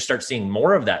a sudden you're gonna start seeing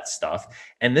more of that stuff.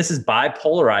 And this is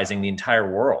bipolarizing the entire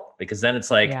world, because then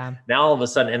it's like, now all of a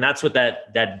sudden, and that's what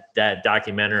that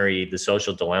documentary, The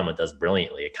Social Dilemma, does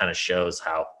brilliantly. It kind of shows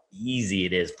how easy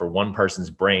it is for one person's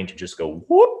brain to just go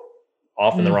whoop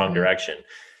off in the wrong direction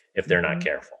if they're not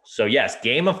careful. So yes,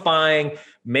 gamifying,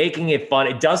 making it fun.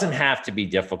 It doesn't have to be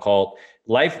difficult.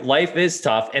 Life is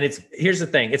tough. And here's the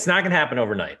thing. It's not going to happen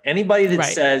overnight. Anybody that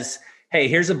says, hey,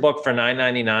 here's a book for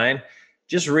 $9.99,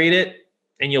 just read it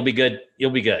and you'll be good.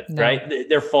 You'll be good, right?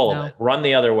 They're full of it. Run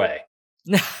the other way.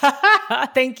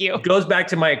 Thank you. It goes back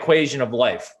to my equation of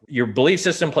life. Your belief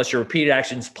system plus your repeated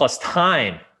actions plus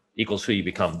time equals who you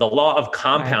become. The law of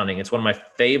compounding. It's one of my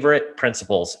favorite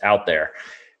principles out there,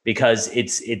 because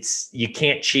it's you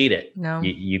can't cheat it. No.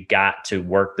 You got to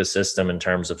work the system in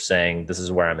terms of saying, this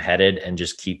is where I'm headed, and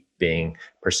just keep being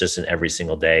persistent every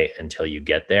single day until you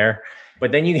get there.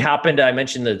 But then you hop into, I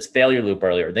mentioned the failure loop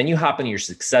earlier, then you hop into your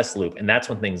success loop, and that's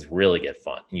when things really get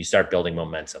fun. And you start building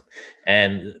momentum.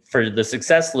 And for the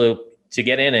success loop, to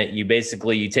get in it, you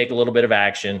take a little bit of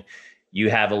action,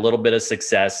 you have a little bit of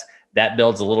success. That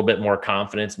builds a little bit more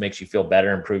confidence, makes you feel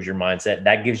better, improves your mindset.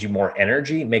 That gives you more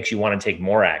energy, makes you want to take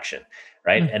more action,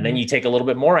 right? And then you take a little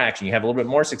bit more action, you have a little bit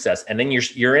more success, and then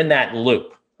you're in that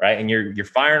loop, right? And you're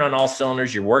firing on all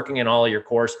cylinders, you're working in all of your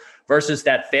course, versus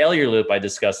that failure loop I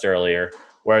discussed earlier,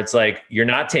 where it's like you're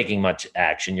not taking much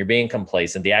action, you're being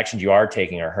complacent. The actions you are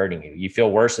taking are hurting you. You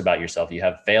feel worse about yourself. You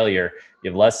have failure, you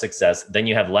have less success, then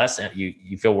you have less.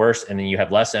 You feel worse, and then you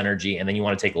have less energy, and then you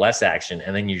want to take less action,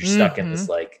 and then you're stuck in this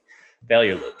like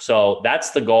failure loop. So that's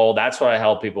the goal. That's what I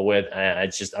help people with.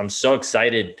 And I'm so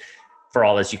excited for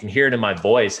all this. You can hear it in my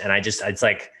voice. And it's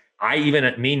like,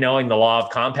 me knowing the law of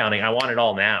compounding, I want it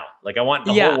all now. Like I want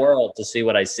the whole world to see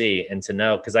what I see and to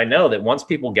know, because I know that once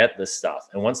people get this stuff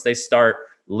and once they start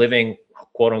living,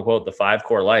 quote unquote, the 5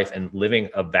 core life and living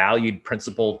a valued,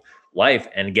 principled life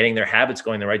and getting their habits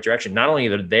going the right direction, not only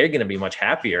are they going to be much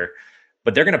happier,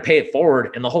 but they're going to pay it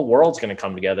forward and the whole world's going to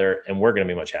come together and we're going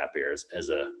to be much happier as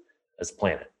a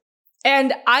planet.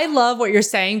 And I love what you're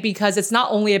saying, because it's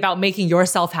not only about making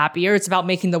yourself happier, it's about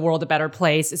making the world a better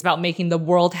place. It's about making the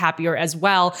world happier as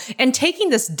well. And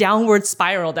taking this downward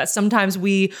spiral that sometimes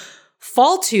we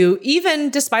fall to,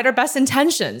 even despite our best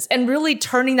intentions, and really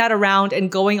turning that around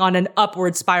and going on an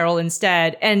upward spiral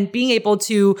instead, and being able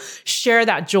to share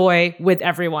that joy with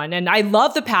everyone. And I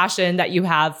love the passion that you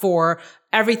have for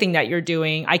everything that you're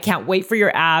doing. I can't wait for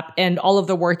your app and all of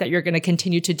the work that you're going to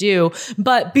continue to do.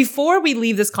 But before we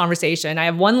leave this conversation, I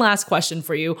have one last question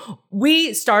for you.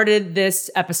 We started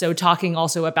this episode talking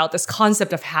also about this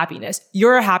concept of happiness.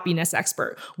 You're a happiness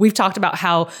expert. We've talked about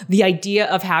how the idea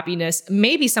of happiness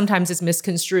maybe sometimes is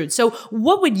misconstrued. So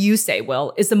what would you say,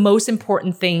 Will, is the most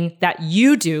important thing that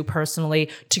you do personally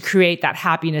to create that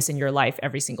happiness in your life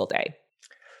every single day?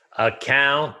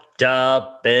 Accountability.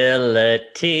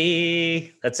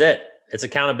 That's it. It's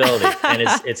accountability. And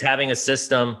it's having a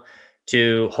system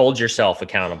to hold yourself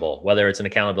accountable, whether it's an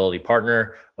accountability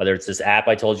partner, whether it's this app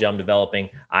I told you I'm developing.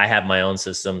 I have my own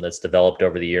system that's developed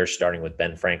over the years, starting with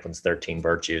Ben Franklin's 13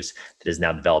 Virtues, that is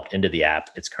now developed into the app.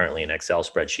 It's currently an Excel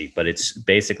spreadsheet, but it's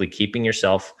basically keeping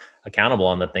yourself accountable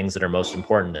on the things that are most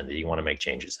important and that you want to make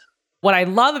changes in. What I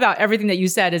love about everything that you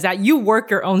said is that you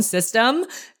work your own system.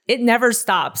 It never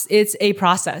stops. It's a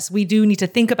process. We do need to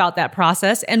think about that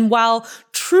process. And while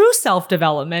true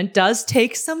self-development does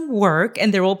take some work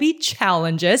and there will be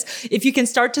challenges, if you can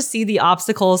start to see the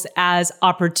obstacles as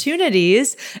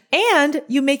opportunities and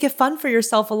you make it fun for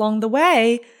yourself along the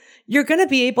way, you're going to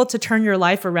be able to turn your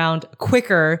life around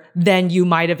quicker than you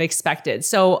might have expected.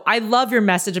 So I love your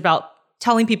message about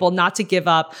telling people not to give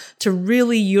up, to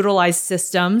really utilize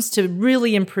systems, to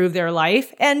really improve their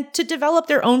life, and to develop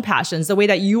their own passions, the way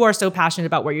that you are so passionate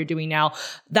about what you're doing now.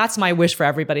 That's my wish for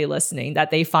everybody listening,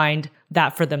 that they find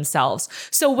that for themselves.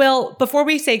 So Will, before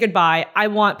we say goodbye, I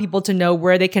want people to know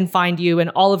where they can find you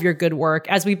and all of your good work.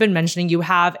 As we've been mentioning, you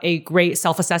have a great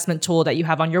self-assessment tool that you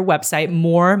have on your website,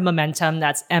 More Momentum.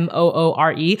 That's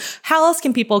MOORE. How else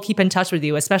can people keep in touch with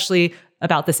you, especially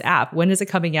about this app? When is it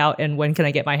coming out and when can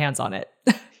I get my hands on it?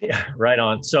 Yeah, right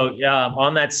on. So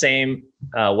on that same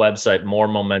website,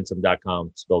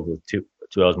 moremomentum.com, spelled with two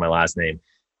O's, my last name.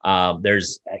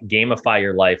 There's Gamify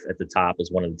Your Life at the top is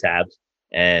one of the tabs.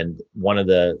 And one of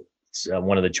the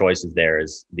choices there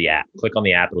is the app. Click on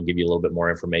the app. It'll give you a little bit more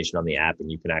information on the app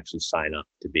and you can actually sign up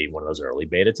to be one of those early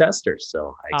beta testers.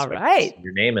 So I expect to see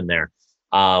your name in there.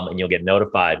 And you'll get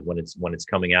notified when it's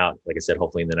coming out. Like I said,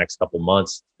 hopefully in the next couple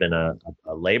months. It's been a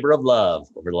labor of love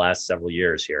over the last several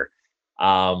years here.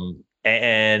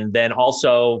 And then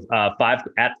also 5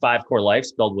 Core Life,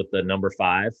 spelled with the number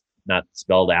 5, not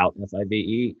spelled out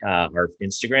FIVE, our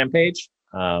Instagram page.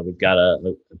 We've got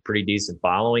a pretty decent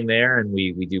following there, and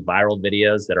we do viral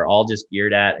videos that are all just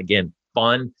geared at, again,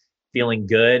 fun, feeling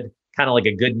good, kind of like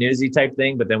a good newsy type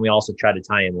thing. But then we also try to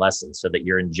tie in lessons so that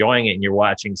you're enjoying it and you're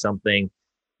watching something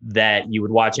that you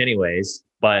would watch anyways,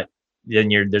 but then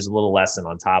there's a little lesson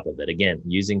on top of it. Again,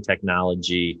 using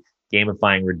technology,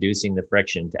 gamifying, reducing the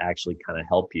friction to actually kind of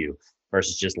help you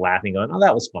versus just laughing, going, oh,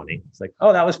 that was funny. It's like,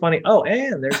 oh, that was funny. Oh,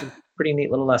 and there's a pretty neat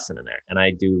little lesson in there. And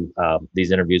I do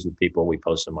these interviews with people. We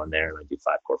post them on there, and I do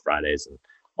 5 Core Fridays and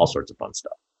all sorts of fun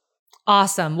stuff.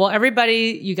 Awesome. Well,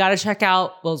 everybody, you got to check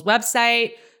out Will's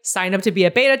website. Sign up to be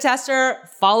a beta tester,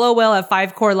 follow Will at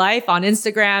 5 Core Life on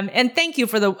Instagram. And thank you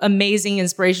for the amazing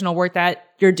inspirational work that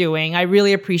you're doing. I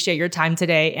really appreciate your time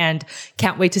today and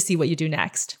can't wait to see what you do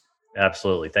next.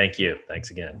 Absolutely. Thank you.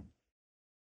 Thanks again.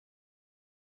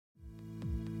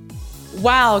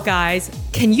 Wow, guys,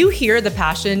 can you hear the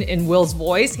passion in Will's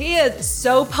voice? He is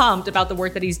so pumped about the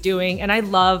work that he's doing. And I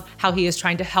love how he is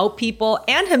trying to help people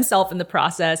and himself in the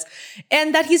process,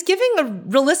 and that he's giving a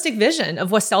realistic vision of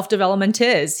what self-development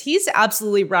is. He's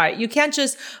absolutely right. You can't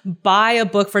just buy a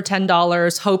book for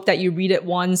 $10, hope that you read it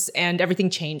once and everything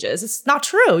changes. It's not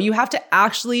true. You have to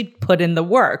actually put in the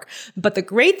work. But the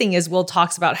great thing is Will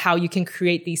talks about how you can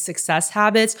create these success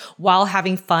habits while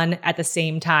having fun at the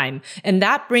same time. And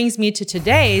that brings me to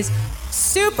today's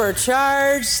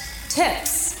Supercharged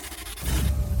Tips.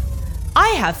 I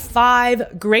have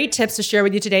 5 great tips to share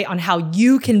with you today on how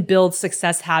you can build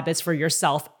success habits for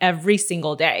yourself every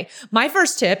single day. My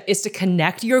first tip is to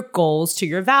connect your goals to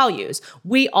your values.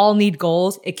 We all need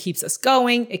goals. It keeps us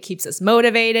going. It keeps us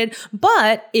motivated.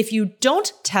 But if you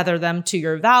don't tether them to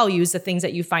your values, the things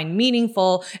that you find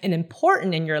meaningful and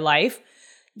important in your life,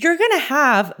 you're going to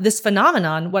have this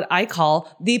phenomenon, what I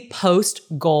call the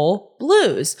post-goal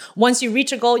blues. Once you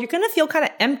reach a goal, you're going to feel kind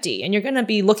of empty and you're going to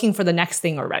be looking for the next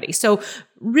thing already. So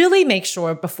really make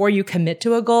sure before you commit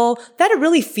to a goal that it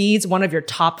really feeds one of your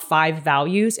top 5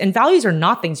 values. And values are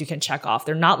not things you can check off.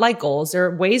 They're not like goals.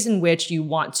 They're ways in which you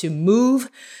want to move.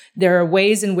 There are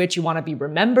ways in which you want to be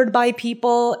remembered by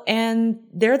people, and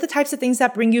they're the types of things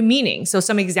that bring you meaning. So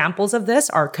some examples of this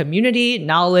are community,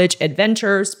 knowledge,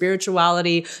 adventure,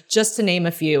 spirituality, just to name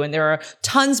a few. And there are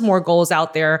tons more goals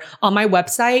out there. On my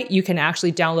website, you can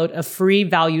actually download a free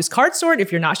values card sort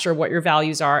if you're not sure what your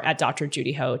values are at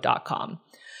drjudyho.com.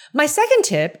 My second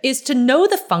tip is to know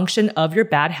the function of your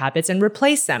bad habits and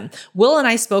replace them. Will and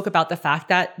I spoke about the fact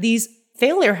that these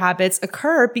failure habits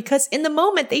occur because in the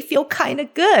moment they feel kind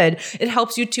of good. It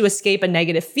helps you to escape a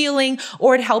negative feeling,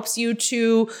 or it helps you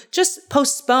to just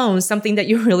postpone something that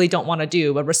you really don't want to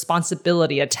do, a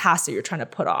responsibility, a task that you're trying to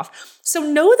put off. So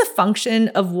know the function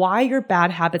of why your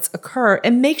bad habits occur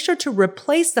and make sure to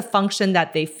replace the function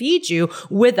that they feed you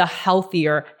with a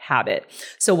healthier habit.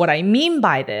 So what I mean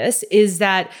by this is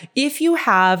that if you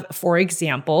have, for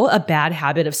example, a bad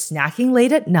habit of snacking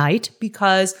late at night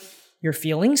because you're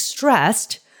feeling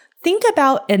stressed, think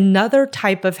about another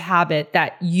type of habit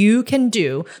that you can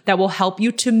do that will help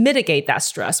you to mitigate that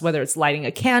stress, whether it's lighting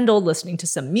a candle, listening to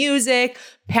some music,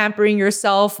 pampering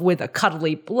yourself with a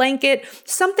cuddly blanket,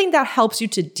 something that helps you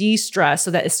to de-stress so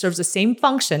that it serves the same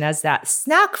function as that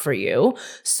snack for you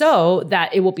so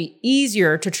that it will be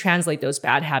easier to translate those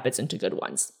bad habits into good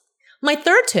ones. My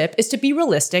third tip is to be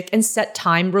realistic and set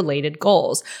time-related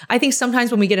goals. I think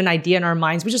sometimes when we get an idea in our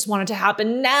minds, we just want it to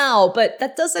happen now, but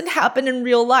that doesn't happen in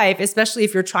real life, especially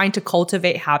if you're trying to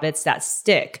cultivate habits that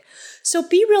stick. So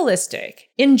be realistic.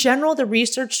 In general, the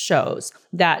research shows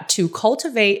that to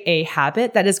cultivate a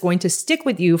habit that is going to stick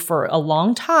with you for a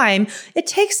long time, it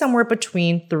takes somewhere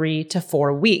between 3 to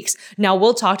 4 weeks. Now,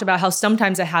 we'll talk about how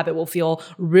sometimes a habit will feel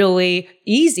really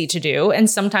easy to do, and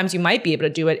sometimes you might be able to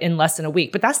do it in less than a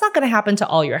week, but that's not going to happen to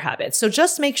all your habits. So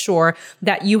just make sure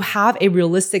that you have a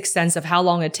realistic sense of how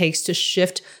long it takes to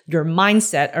shift your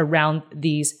mindset around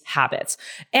these habits.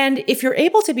 And if you're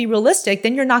able to be realistic,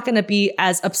 then you're not going to be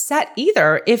as upset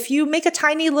either if you make a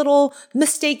tiny little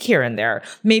mistake here and there.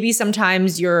 Maybe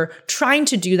sometimes you're trying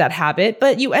to do that habit,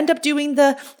 but you end up doing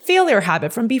the failure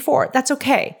habit from before. That's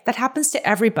okay. That happens to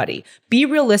everybody. Be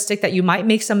realistic that you might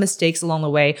make some mistakes along the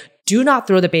way. Do not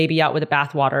throw the baby out with the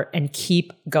bathwater and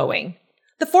keep going.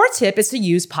 The fourth tip is to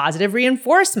use positive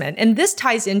reinforcement. And this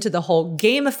ties into the whole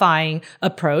gamifying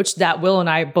approach that Will and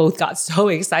I both got so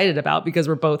excited about because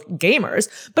we're both gamers.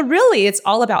 But really, it's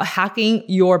all about hacking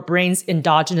your brain's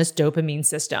endogenous dopamine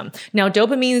system. Now,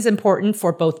 dopamine is important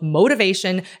for both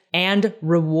motivation and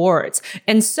rewards.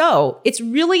 And so it's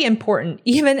really important,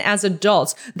 even as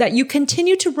adults, that you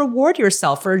continue to reward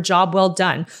yourself for a job well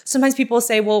done. Sometimes people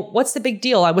say, well, what's the big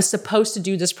deal? I was supposed to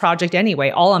do this project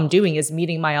anyway. All I'm doing is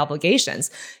meeting my obligations.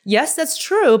 Yes, that's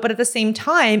true. But at the same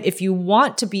time, if you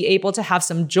want to be able to have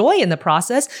some joy in the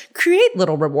process, create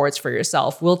little rewards for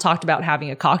yourself. Will talked about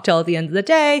having a cocktail at the end of the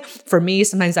day. For me,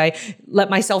 sometimes I let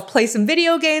myself play some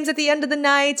video games at the end of the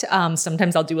night.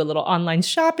 Sometimes I'll do a little online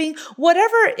shopping.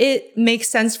 Whatever it makes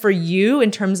sense for you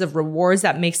in terms of rewards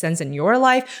that make sense in your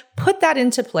life, put that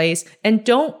into place and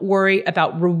don't worry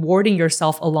about rewarding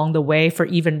yourself along the way for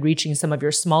even reaching some of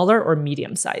your smaller or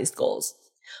medium-sized goals.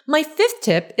 My fifth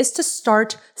tip is to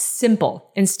start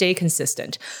simple and stay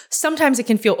consistent. Sometimes it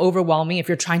can feel overwhelming if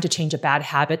you're trying to change a bad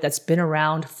habit that's been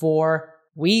around for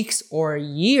weeks or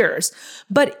years.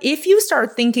 But if you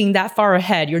start thinking that far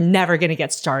ahead, you're never going to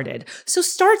get started. So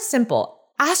start simple.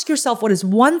 Ask yourself, what is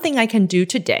one thing I can do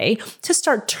today to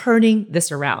start turning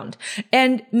this around?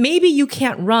 And maybe you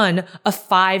can't run a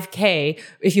 5K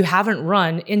if you haven't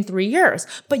run in 3 years,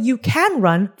 but you can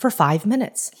run for 5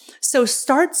 minutes. So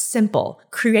start simple,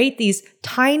 create these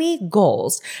tiny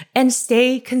goals and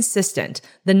stay consistent.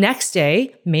 The next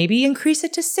day, maybe increase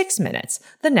it to 6 minutes.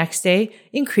 The next day,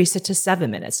 increase it to 7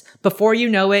 minutes. Before you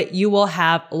know it, you will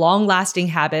have long-lasting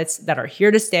habits that are here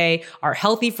to stay, are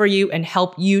healthy for you, and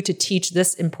help you to teach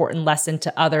this important lesson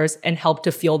to others and help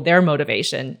to fuel their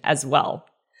motivation as well.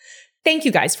 Thank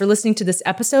you guys for listening to this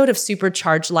episode of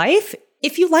Supercharged Life.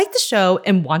 If you like the show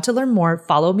and want to learn more,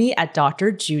 follow me at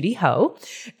Dr. Judy Ho.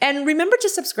 And remember to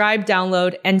subscribe,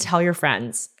 download, and tell your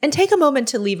friends. And take a moment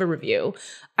to leave a review.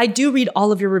 I do read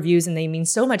all of your reviews and they mean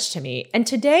so much to me. And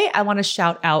today I want to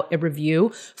shout out a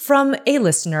review from a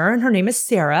listener, and her name is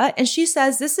Sarah. And she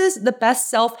says, this is the best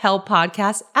self-help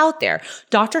podcast out there.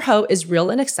 Dr. Ho is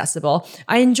real and accessible.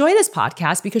 I enjoy this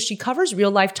podcast because she covers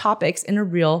real life topics in a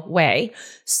real way.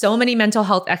 So many mental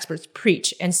health experts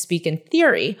preach and speak in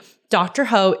theory. Dr.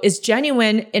 Ho is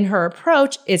genuine in her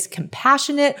approach, is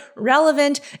compassionate,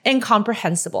 relevant, and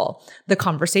comprehensible. The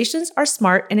conversations are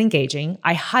smart and engaging.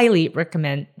 I highly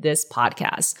recommend this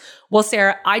podcast. Well,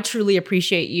 Sarah, I truly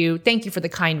appreciate you. Thank you for the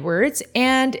kind words.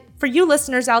 And for you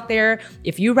listeners out there,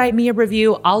 if you write me a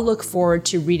review, I'll look forward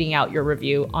to reading out your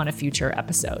review on a future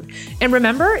episode. And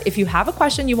remember, if you have a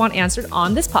question you want answered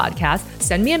on this podcast,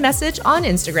 send me a message on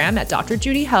Instagram at Dr.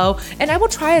 Judy Ho, and I will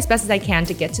try as best as I can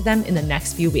to get to them in the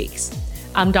next few weeks.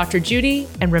 I'm Dr. Judy,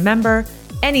 and remember,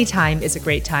 anytime is a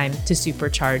great time to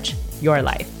supercharge your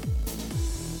life.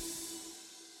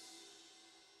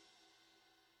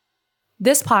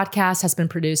 This podcast has been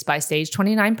produced by Stage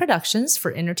 29 Productions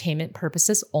for entertainment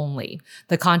purposes only.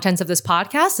 The contents of this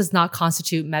podcast does not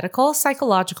constitute medical,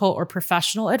 psychological, or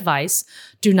professional advice,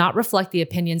 do not reflect the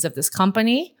opinions of this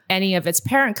company, any of its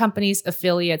parent companies,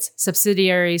 affiliates,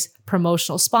 subsidiaries,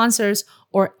 promotional sponsors,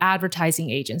 or advertising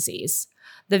agencies.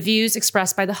 The views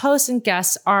expressed by the hosts and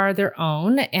guests are their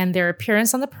own, and their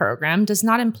appearance on the program does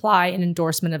not imply an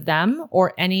endorsement of them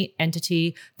or any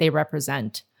entity they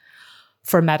represent.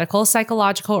 For medical,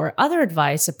 psychological, or other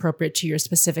advice appropriate to your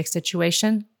specific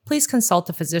situation, please consult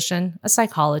a physician, a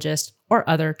psychologist, or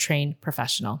other trained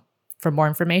professional. For more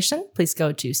information, please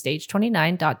go to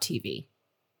stage29.tv.